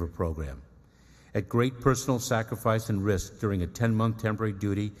visa waiver program. At great personal sacrifice and risk during a 10-month temporary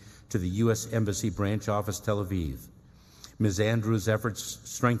duty to the U.S. Embassy Branch Office, Tel Aviv, Ms. Andrews' efforts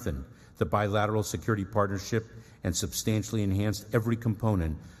strengthened the bilateral security partnership and substantially enhanced every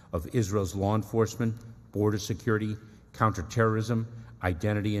component of Israel's law enforcement, border security, counterterrorism,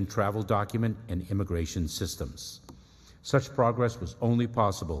 identity and travel document, and immigration systems. Such progress was only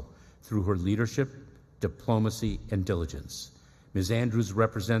possible through her leadership, diplomacy, and diligence. Ms. Andrews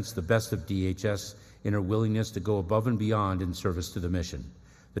represents the best of DHS in her willingness to go above and beyond in service to the mission,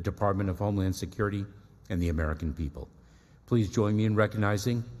 the Department of Homeland Security, and the American people. Please join me in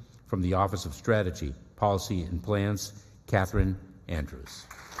recognizing from the Office of Strategy, Policy, and Plans, Catherine Andrews.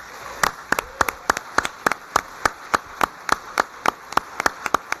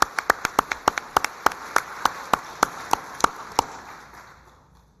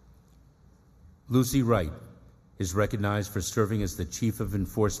 Lucy Wright is recognized for serving as the Chief of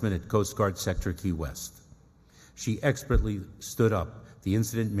Enforcement at Coast Guard Sector Key West. She expertly stood up the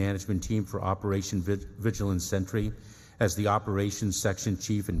incident management team for Operation Vigilant Sentry as the Operations Section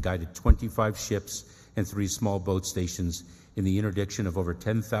Chief and guided 25 ships and 3 small boat stations in the interdiction of over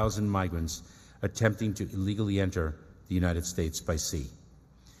 10,000 migrants attempting to illegally enter the United States by sea.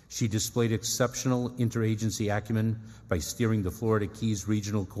 She displayed exceptional interagency acumen by steering the Florida Keys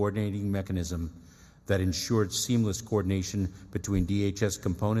Regional Coordinating Mechanism that ensured seamless coordination between DHS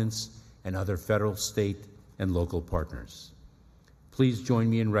components and other federal, state, and local partners. Please join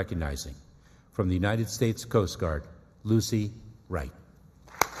me in recognizing, from the United States Coast Guard, Lucy Wright.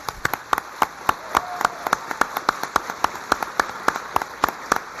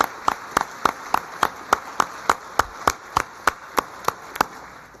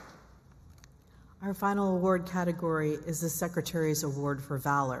 Our final award category is the Secretary's Award for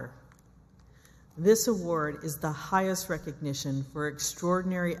Valor. This award is the highest recognition for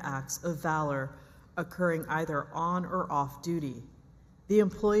extraordinary acts of valor occurring either on or off duty. The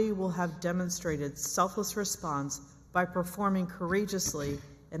employee will have demonstrated selfless response by performing courageously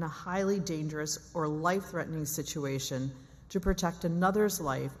in a highly dangerous or life-threatening situation to protect another's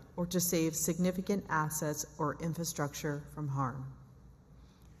life or to save significant assets or infrastructure from harm.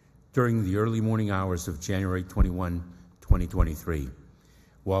 During the early morning hours of January 21, 2023,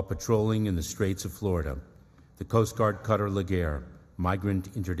 while patrolling in the Straits of Florida, the Coast Guard Cutter Laguerre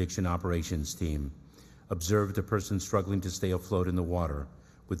Migrant Interdiction Operations Team observed a person struggling to stay afloat in the water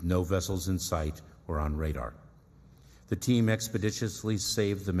with no vessels in sight or on radar. The team expeditiously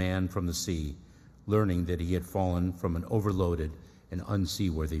saved the man from the sea, learning that he had fallen from an overloaded and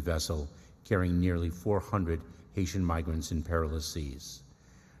unseaworthy vessel carrying nearly 400 Haitian migrants in perilous seas.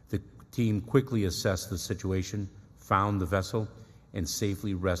 The team quickly assessed the situation, found the vessel, and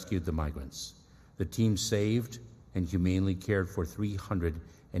safely rescued the migrants. The team saved and humanely cared for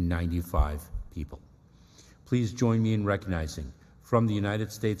 395 people. Please join me in recognizing, from the United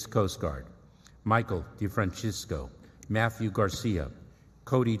States Coast Guard, Michael DeFrancisco, Matthew Garcia,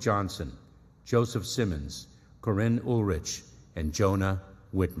 Cody Johnson, Joseph Simmons, Corinne Ulrich, and Jonah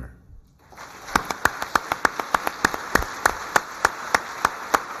Whitmer.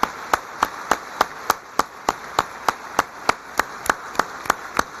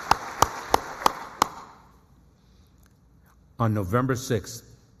 On November 6,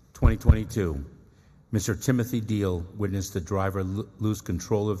 2022, Mr. Timothy Deal witnessed the driver lose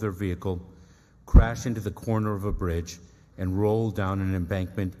control of their vehicle, crash into the corner of a bridge, and roll down an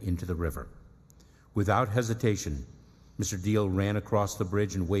embankment into the river. Without hesitation, Mr. Deal ran across the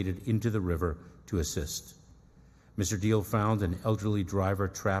bridge and waded into the river to assist. Mr. Deal found an elderly driver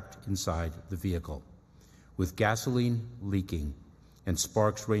trapped inside the vehicle. With gasoline leaking and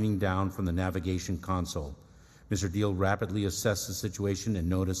sparks raining down from the navigation console, Mr. Deal rapidly assessed the situation and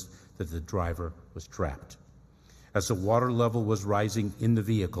noticed that the driver was trapped. As the water level was rising in the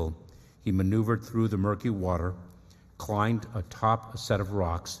vehicle, he maneuvered through the murky water, climbed atop a set of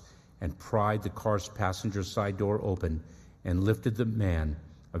rocks, and pried the car's passenger side door open and lifted the man,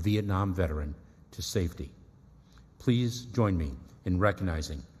 a Vietnam veteran, to safety. Please join me in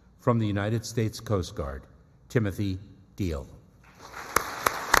recognizing, from the United States Coast Guard, Timothy Deal.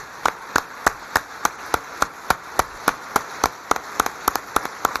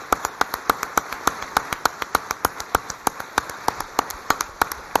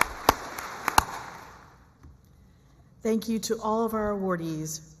 Thank you to all of our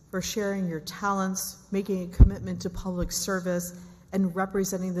awardees for sharing your talents, making a commitment to public service, and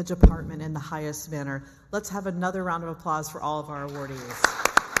representing the department in the highest manner. Let's have another round of applause for all of our awardees.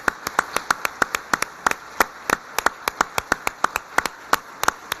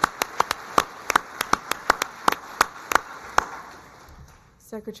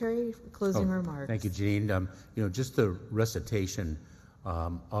 Secretary, closing remarks. Thank you, Jeanine. Just the recitation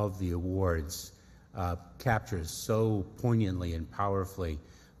of the awards captures so poignantly and powerfully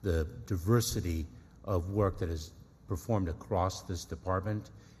the diversity of work that is performed across this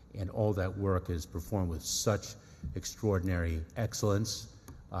department, and all that work is performed with such extraordinary excellence,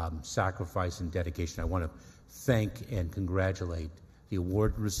 sacrifice, and dedication. I want to thank and congratulate the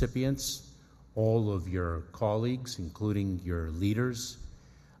award recipients, all of your colleagues, including your leaders,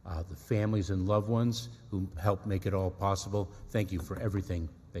 the families and loved ones who helped make it all possible. Thank you for everything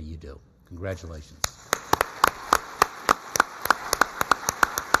that you do. Congratulations.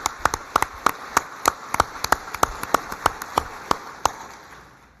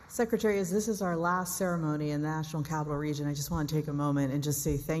 Secretary, as this is our last ceremony in the National Capital Region, I just want to take a moment and just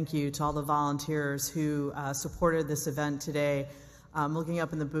say thank you to all the volunteers who supported this event today. Looking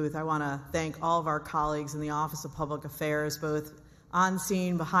up in the booth, I want to thank all of our colleagues in the Office of Public Affairs, both on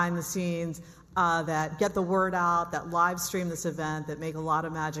scene, behind the scenes, that get the word out, that live stream this event, that make a lot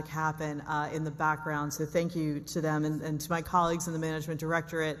of magic happen in the background. So thank you to them and to my colleagues in the Management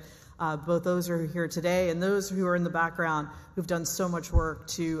Directorate, both those who are here today and those who are in the background who've done so much work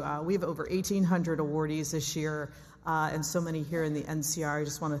to, we have over 1,800 awardees this year, and so many here in the NCR. I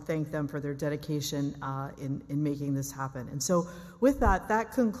just want to thank them for their dedication in making this happen. And so with that,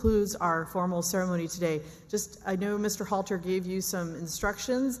 that concludes our formal ceremony today. I know Mr. Halter gave you some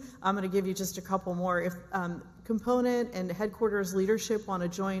instructions. I'm going to give you just a couple more. If component and headquarters leadership want to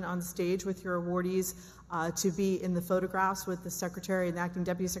join on stage with your awardees to be in the photographs with the secretary and the acting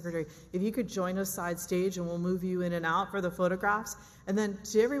deputy secretary, if you could join us side stage and we'll move you in and out for the photographs. And then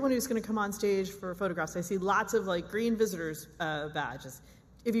to everyone who's going to come on stage for photographs, I see lots of green visitors badges.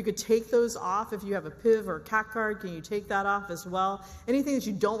 If you could take those off, if you have a PIV or a CAC card, can you take that off as well? Anything that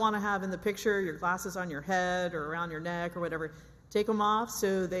you don't want to have in the picture, your glasses on your head or around your neck or whatever, take them off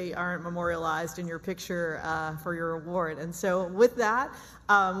so they aren't memorialized in your picture for your award. And so with that,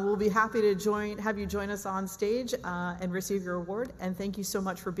 we'll be happy to have you join us on stage and receive your award. And thank you so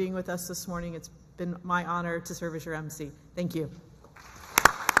much for being with us this morning. It's been my honor to serve as your MC. Thank you.